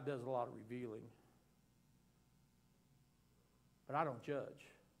 God does a lot of revealing. But I don't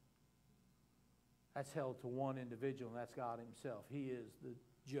judge. That's held to one individual, and that's God himself. He is the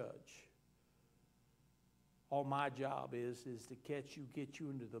judge. All my job is to get you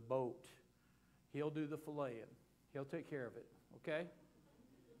into the boat. He'll do the filleting. He'll take care of it, okay?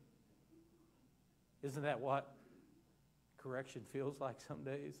 Isn't that what correction feels like some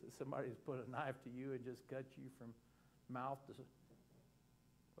days? That somebody's put a knife to you and just cut you from mouth to...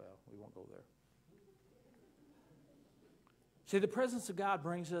 Well, we won't go there. See, the presence of God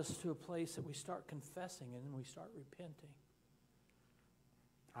brings us to a place that we start confessing and then we start repenting.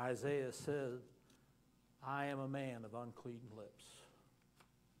 Isaiah said, I am a man of unclean lips.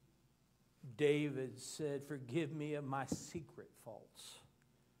 David said, forgive me of my secret faults.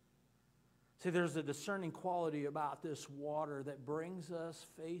 See, there's a discerning quality about this water that brings us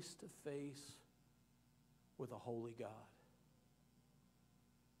face to face with a holy God.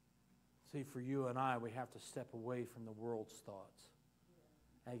 See, for you and I, we have to step away from the world's thoughts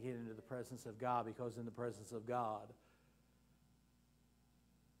and get into the presence of God, because in the presence of God,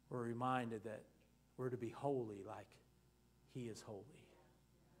 we're reminded that we're to be holy like He is holy.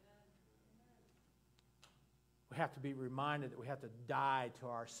 We have to be reminded that we have to die to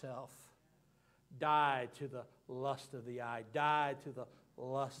ourselves, die to the lust of the eye, die to the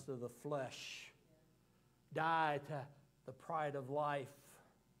lust of the flesh, die to the pride of life.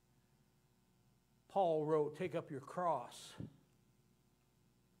 Paul wrote, take up your cross.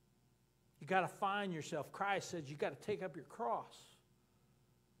 You got to find yourself. Christ says you got to take up your cross.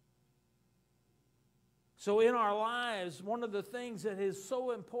 So in our lives, one of the things that is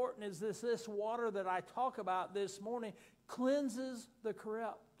so important is this water that I talk about this morning cleanses the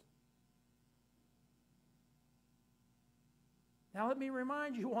corrupt. Now let me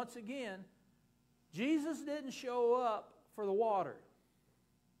remind you once again, Jesus didn't show up for the water.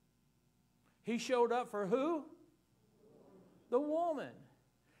 He showed up for who? The woman.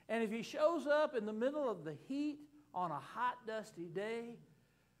 And if He shows up in the middle of the heat on a hot, dusty day,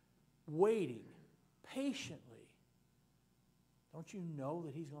 waiting patiently, don't you know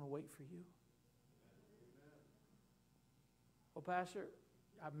that He's going to wait for you? Well, Pastor,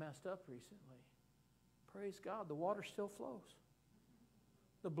 I've messed up recently. Praise God, the water still flows.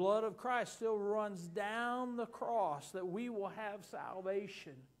 The blood of Christ still runs down the cross that we will have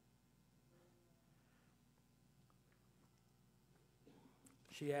salvation.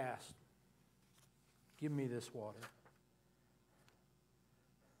 She asked, give me this water.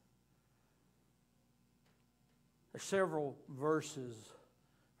 There's several verses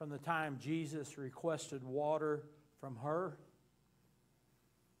from the time Jesus requested water from her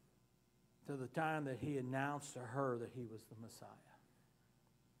to the time that He announced to her that He was the Messiah.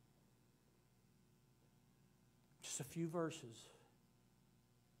 Just a few verses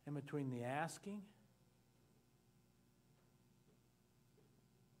in between the asking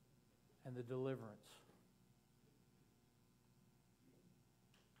and the deliverance.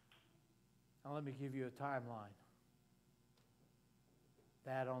 Now let me give you a timeline.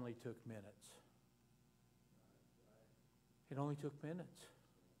 That only took minutes. It only took minutes.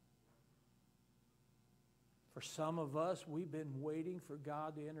 For some of us, we've been waiting for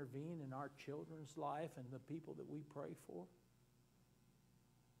God to intervene in our children's life and the people that we pray for.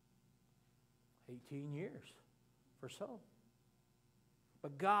 18 years for some.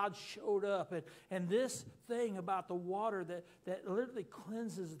 But God showed up. And this thing about the water that literally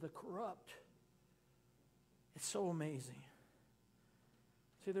cleanses the corrupt, it's so amazing.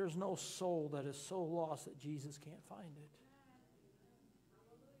 See, there's no soul that is so lost that Jesus can't find it.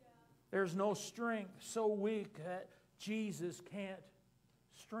 There's no strength so weak that Jesus can't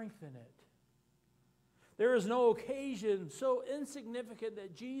strengthen it. There is no occasion so insignificant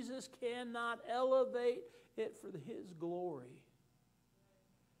that Jesus cannot elevate it for His glory.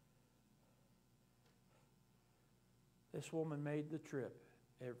 This woman made the trip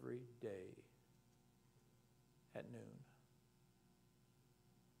every day at noon.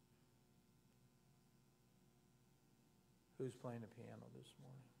 Who's playing the piano this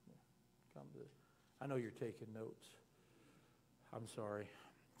morning? Come to this. I know you're taking notes. I'm sorry.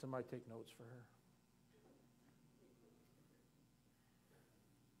 Somebody take notes for her.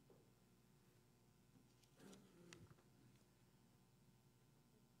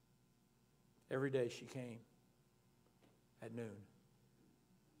 Every day she came at noon.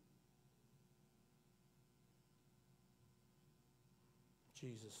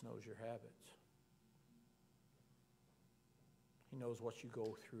 Jesus knows your habits. He knows what you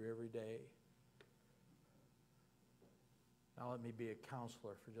go through every day. Now let me be a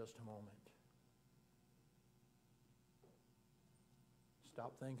counselor for just a moment.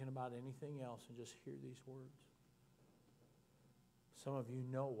 Stop thinking about anything else and just hear these words. Some of you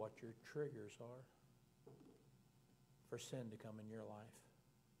know what your triggers are for sin to come in your life.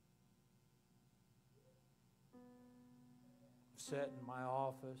 I've sat in my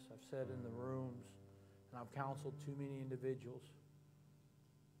office, I've sat in the rooms, and I've counseled too many individuals.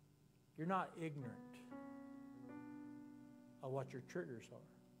 You're not ignorant of what your triggers are.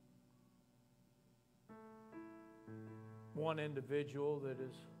 One individual that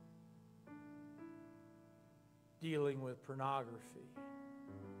is dealing with pornography.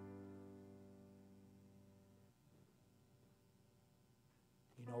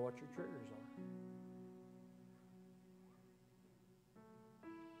 You know what your triggers are.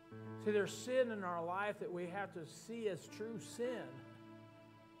 See, there's sin in our life that we have to see as true sin.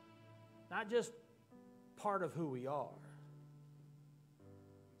 not just part of who we are.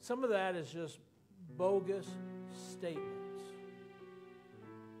 Some of that is just bogus statements.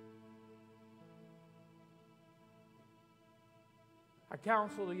 I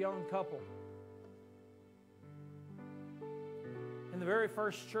counseled a young couple. In the very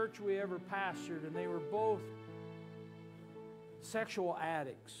first church we ever pastored, and they were both sexual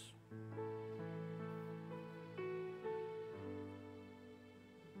addicts.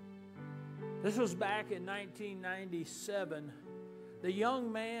 This was back in 1997. The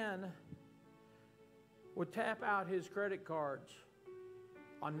young man would tap out his credit cards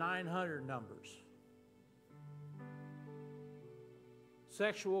on 900 numbers.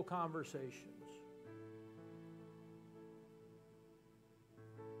 Sexual conversations.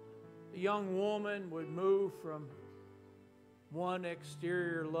 The young woman would move from one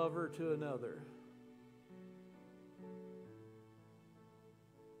exterior lover to another.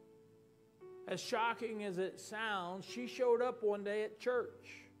 As shocking as it sounds, she showed up one day at church.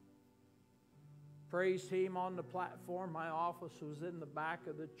 Praise team on the platform. My office was in the back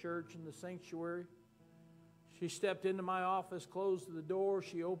of the church in the sanctuary. She stepped into my office, closed the door.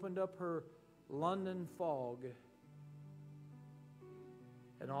 She opened up her London fog.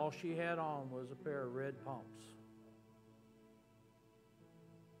 And all she had on was a pair of red pumps.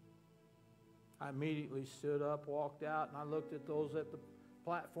 I immediately stood up, walked out, and I looked at those at the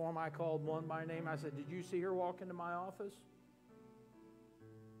platform. I called one by name. I said, "Did you see her walk into my office?"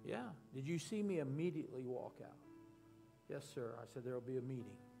 "Yeah." "Did you see me immediately walk out?" "Yes, sir." I said, "There will be a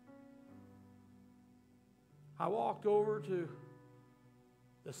meeting." I walked over to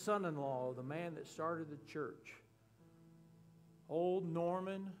the son-in-law of the man that started the church. Old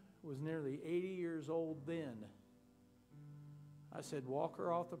Norman was nearly 80 years old then. I said, "Walk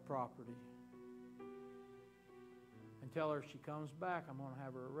her off the property and tell her if she comes back, I'm going to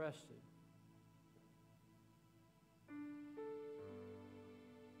have her arrested."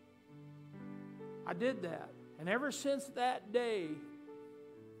 I did that. And ever since that day,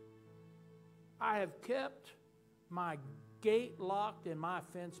 I have kept my gate locked and my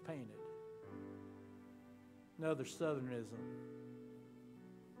fence painted. Another Southernism.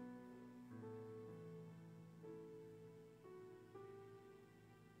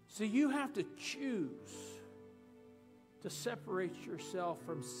 So you have to choose to separate yourself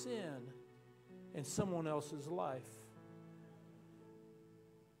from sin in someone else's life.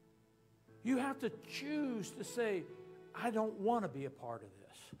 You have to choose to say, "I don't want to be a part of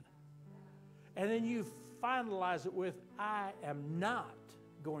this." And then you finalize it with, "I am not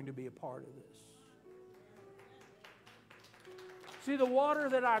going to be a part of this." See, the water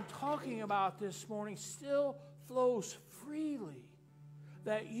that I'm talking about this morning still flows freely.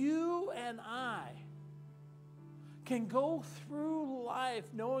 That you and I can go through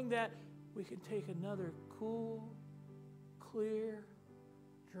life knowing that we can take another cool, clear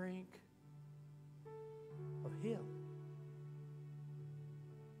drink of Him.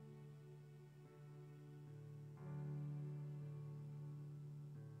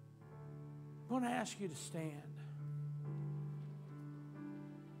 I'm going to ask you to stand.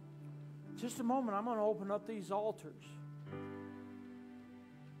 Just a moment, I'm going to open up these altars.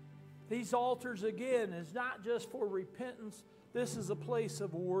 These altars, again, is not just for repentance. This is a place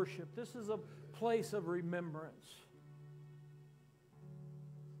of worship. This is a place of remembrance.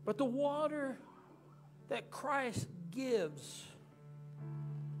 But the water that Christ gives,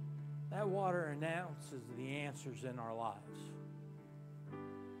 that water announces the answers in our lives.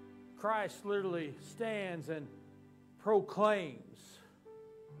 Christ literally stands and proclaims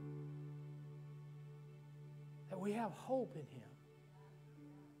that we have hope in Him.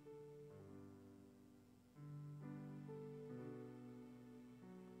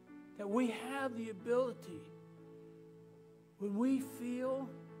 That we have the ability, when we feel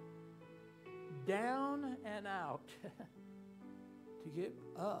down and out, to get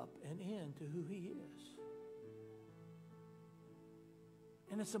up and into who He is.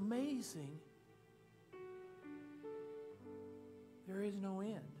 And it's amazing. There is no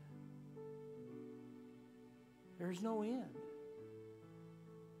end. There's no end.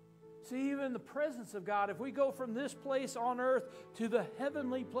 See, even in the presence of God, if we go from this place on earth to the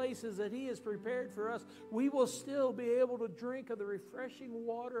heavenly places that He has prepared for us, we will still be able to drink of the refreshing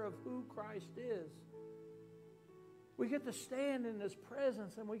water of who Christ is. We get to stand in His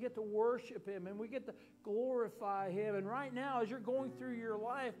presence and we get to worship Him and we get to glorify Him. And right now, as you're going through your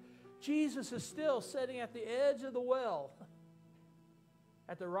life, Jesus is still sitting at the edge of the well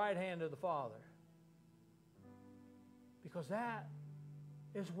at the right hand of the Father. Because that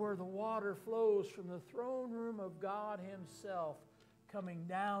is where the water flows from the throne room of God Himself, coming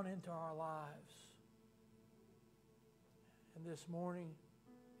down into our lives. And this morning,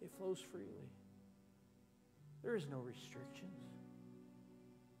 it flows freely. There is no restrictions.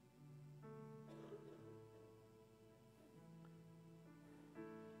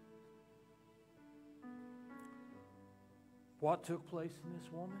 What took place in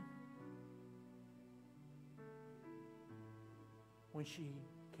this woman? When she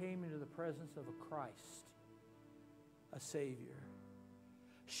came into the presence of a Christ, a Savior.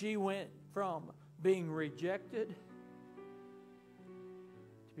 She went from being rejected to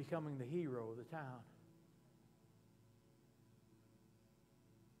becoming the hero of the town.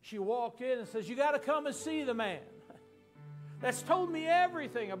 She walked in and says, "You got to come and see the man that's told me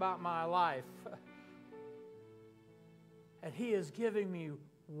everything about my life. And he is giving me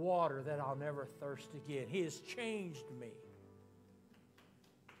water that I'll never thirst again. He has changed me."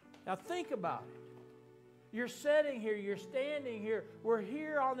 Now think about it. You're sitting here, you're standing here, we're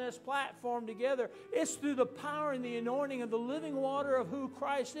here on this platform together. It's through the power and the anointing of the living water of who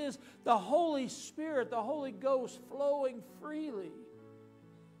Christ is, the Holy Spirit, the Holy Ghost flowing freely.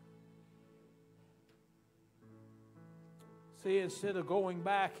 See, instead of going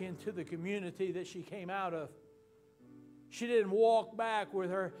back into the community that she came out of, she didn't walk back with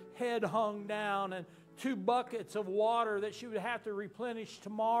her head hung down and 2 buckets of water that she would have to replenish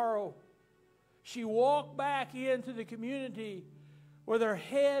tomorrow. She walked back into the community with her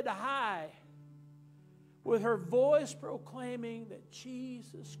head high, with her voice proclaiming that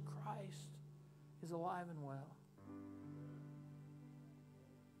Jesus Christ is alive and well.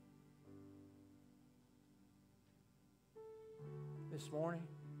 This morning,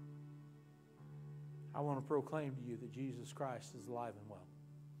 I want to proclaim to you that Jesus Christ is alive and well.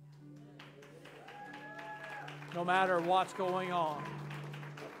 No matter what's going on.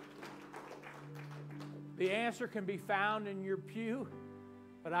 The answer can be found in your pew,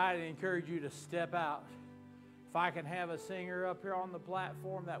 but I'd encourage you to step out. If I can have a singer up here on the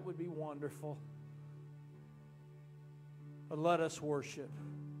platform, that would be wonderful. But let us worship.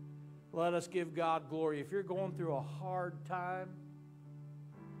 Let us give God glory. If you're going through a hard time,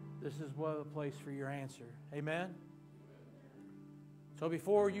 this is the place for your answer. Amen? So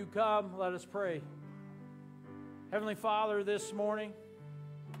before you come, let us pray. Heavenly Father, this morning,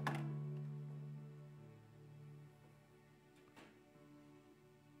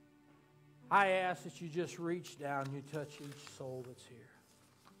 I ask that you just reach down and you touch each soul that's here.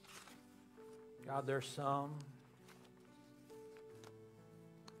 God, there's some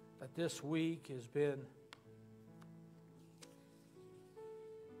that this week has been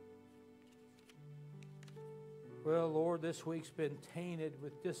Lord, this week's been tainted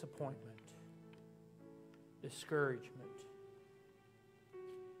with disappointment, discouragement.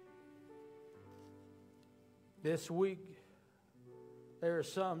 This week, there are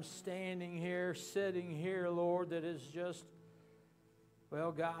some standing here, sitting here, Lord, that is just,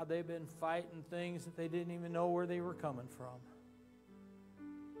 God, they've been fighting things that they didn't even know where they were coming from.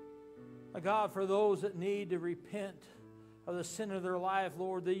 God, for those that need to repent of the sin of their life,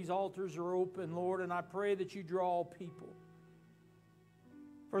 Lord, these altars are open, Lord, and I pray that you draw people.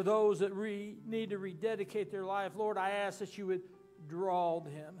 For those that need to rededicate their life, Lord, I ask that you would draw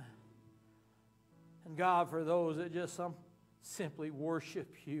them. And God, for those that just simply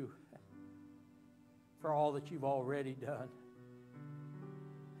worship you for all that you've already done.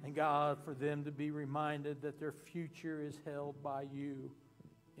 And God, for them to be reminded that their future is held by you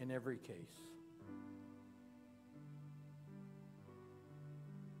in every case.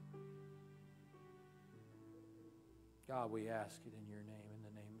 God, we ask it in your name, in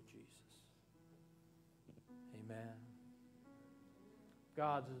the name of Jesus. Amen.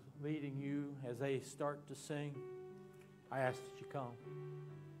 God's leading you as they start to sing. I ask that you come.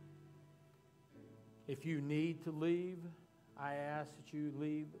 If you need to leave, I ask that you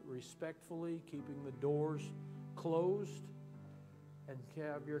leave respectfully, keeping the doors closed, and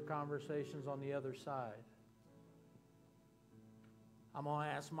have your conversations on the other side. I'm going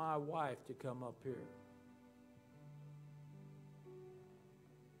to ask my wife to come up here.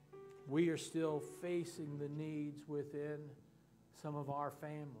 We are still facing the needs within some of our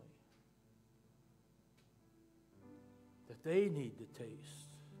family that they need to taste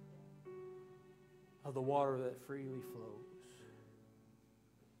of the water that freely flows.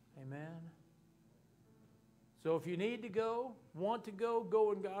 Amen. So if you need to go, want to go,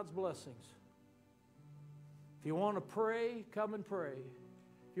 go in God's blessings. If you want to pray, come and pray.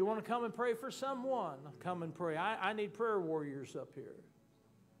 If you want to come and pray for someone, come and pray. I need prayer warriors up here.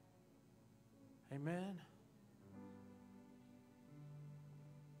 Amen.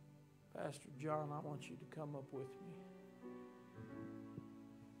 Pastor John, I want you to come up with me.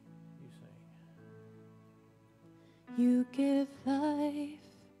 You give life,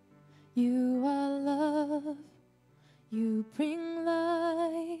 you are love, you bring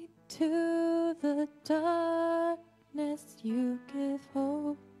light to the darkness, you give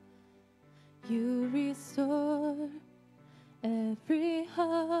hope, you restore every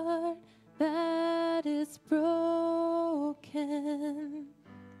heart that is broken.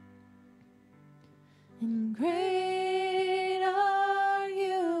 And great are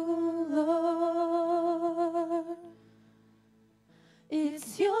you, Lord.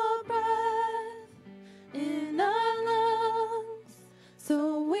 It's your breath in our lungs,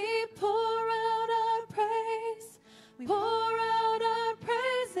 so we pour out our praise. We pour out our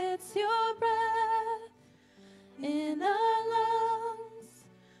praise. It's your breath in our lungs,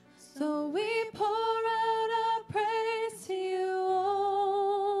 so we pour out our praise to you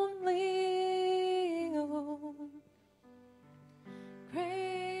only. Oh,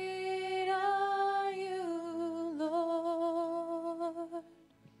 great are you, Lord.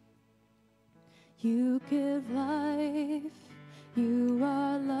 You give life, you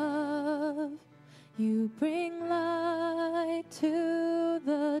are love, you bring light to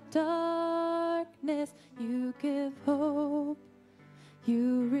the darkness, you give hope,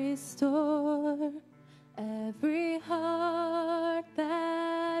 you restore every heart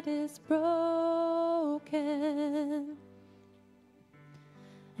that is broken.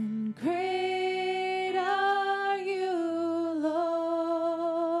 And great are you, Lord.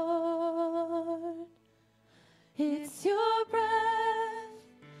 It's your breath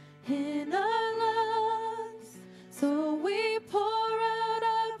in our lungs, so we pour out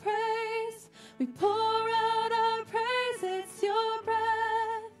our praise. We pour out our praise. It's your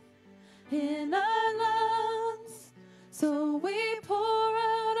breath in our lungs, so we pour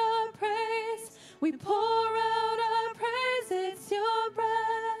out our praise. We pour out our praise. It's your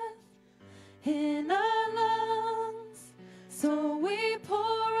breath in our lungs, so we pour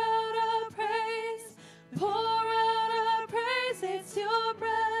out our praise. Pour out our praise. It's your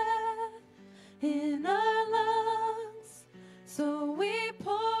breath in our lungs, so we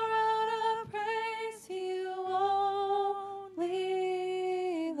pour out our praise to you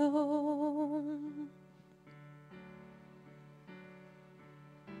only, Lord.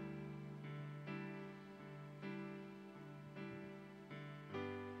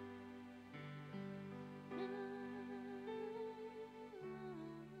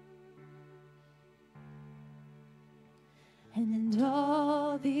 And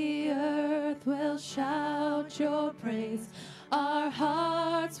all the earth will shout your praise. Our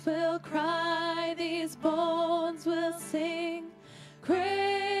hearts will cry, these bones will sing.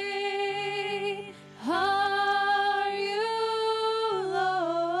 Great are you, Lord.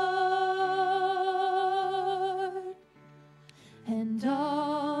 And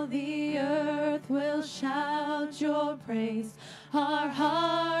all the earth will shout your praise. Our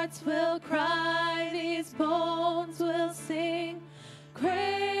hearts will cry, these bones will sing.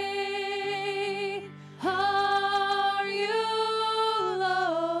 Great are you, Lord.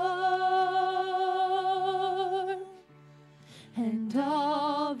 And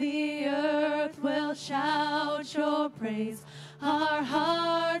all the earth will shout your praise. Our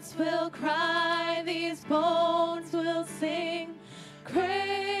hearts will cry, these bones will sing.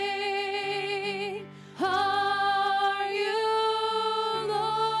 Great are you,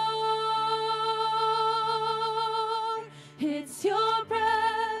 Lord. It's your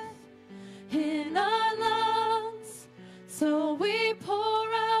breath in our lungs, so we pour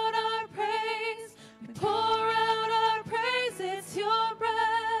out our praise. We pour out our praise. It's your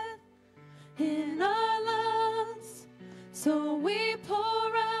breath in our lungs, so we pour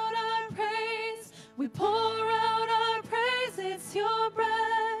out our praise. We pour out our praise. It's your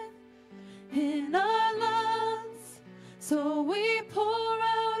breath in our lungs, so we pour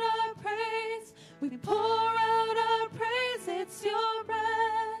out our praise. We pour out our praise. It's your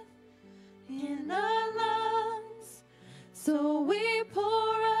breath in our lungs, so we pour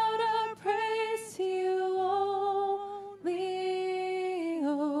out our praise to you only.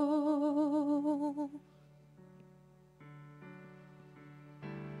 Oh.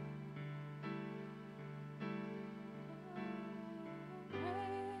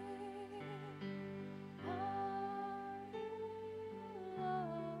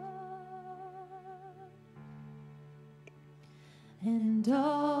 And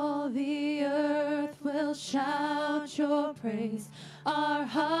all the earth will shout your praise. Our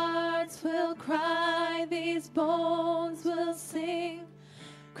hearts will cry, these bones will sing.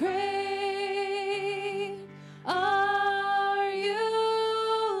 Great are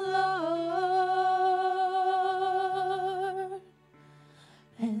you, Lord.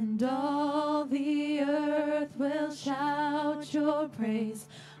 And all the earth will shout praise.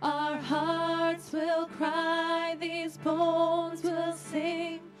 Our hearts will cry, these bones will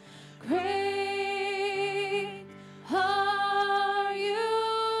sing. Great are you,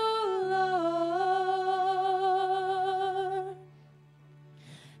 Lord.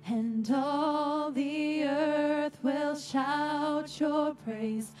 And all the earth will shout your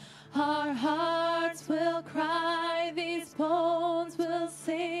praise. Our hearts will cry, these bones will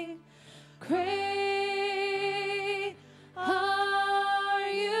sing. Great are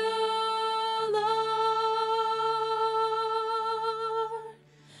you, Lord.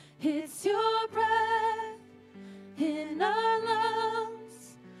 It's your breath in our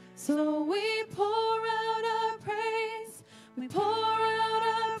lungs, so we pour out our praise. We pour out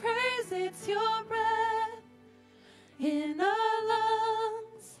our praise. It's your breath in our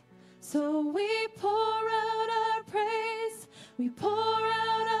lungs, so we pour out our praise. We pour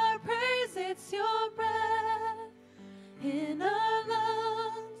out our praise. It's your breath in our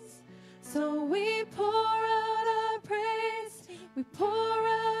lungs, so we pour out our praise. We pour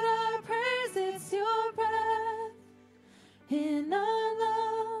out our praise. It's your breath in our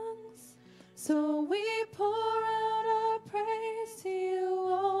lungs, so we pour out our praise to you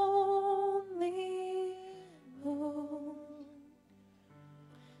only, Lord.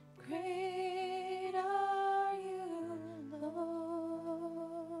 Great are you, Lord.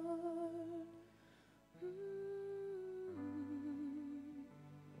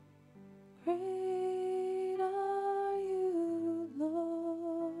 Great are you,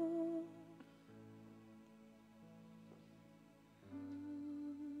 Lord.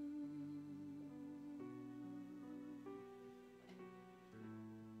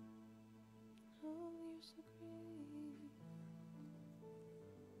 Oh, you're so great.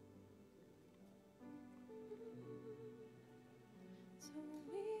 So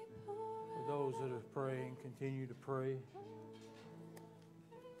we pour For those that are praying, continue to pray.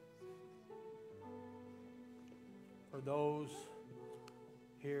 For those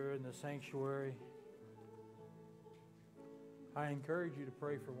here in the sanctuary, I encourage you to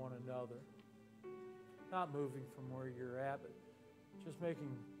pray for one another. Not moving from where you're at, but just making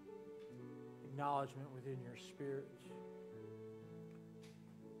acknowledgement within your spirit.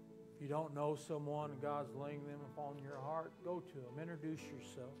 If you don't know someone and God's laying them upon your heart, go to them. Introduce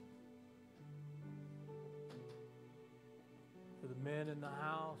yourself. For the men in the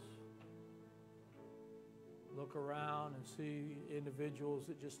house, look around and see individuals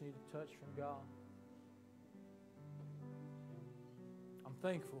that just need a touch from God. I'm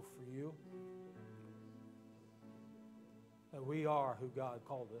thankful for you, that we are who God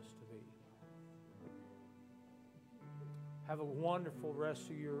called us to be. Have a wonderful rest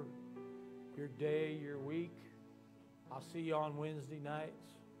of your day, your week. I'll see you on Wednesday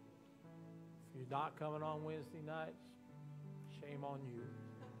nights. If you're not coming on Wednesday nights, shame on you.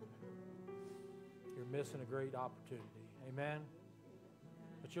 You're missing a great opportunity. Amen?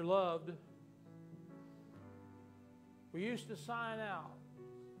 But you're loved. We used to sign out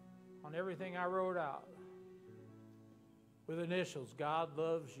on everything I wrote out with initials. God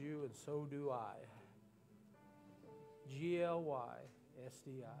loves you, and so do I.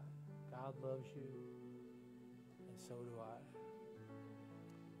 GLYSDI. God loves you, and so do I.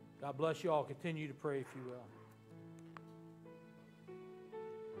 God bless you all. Continue to pray if you will.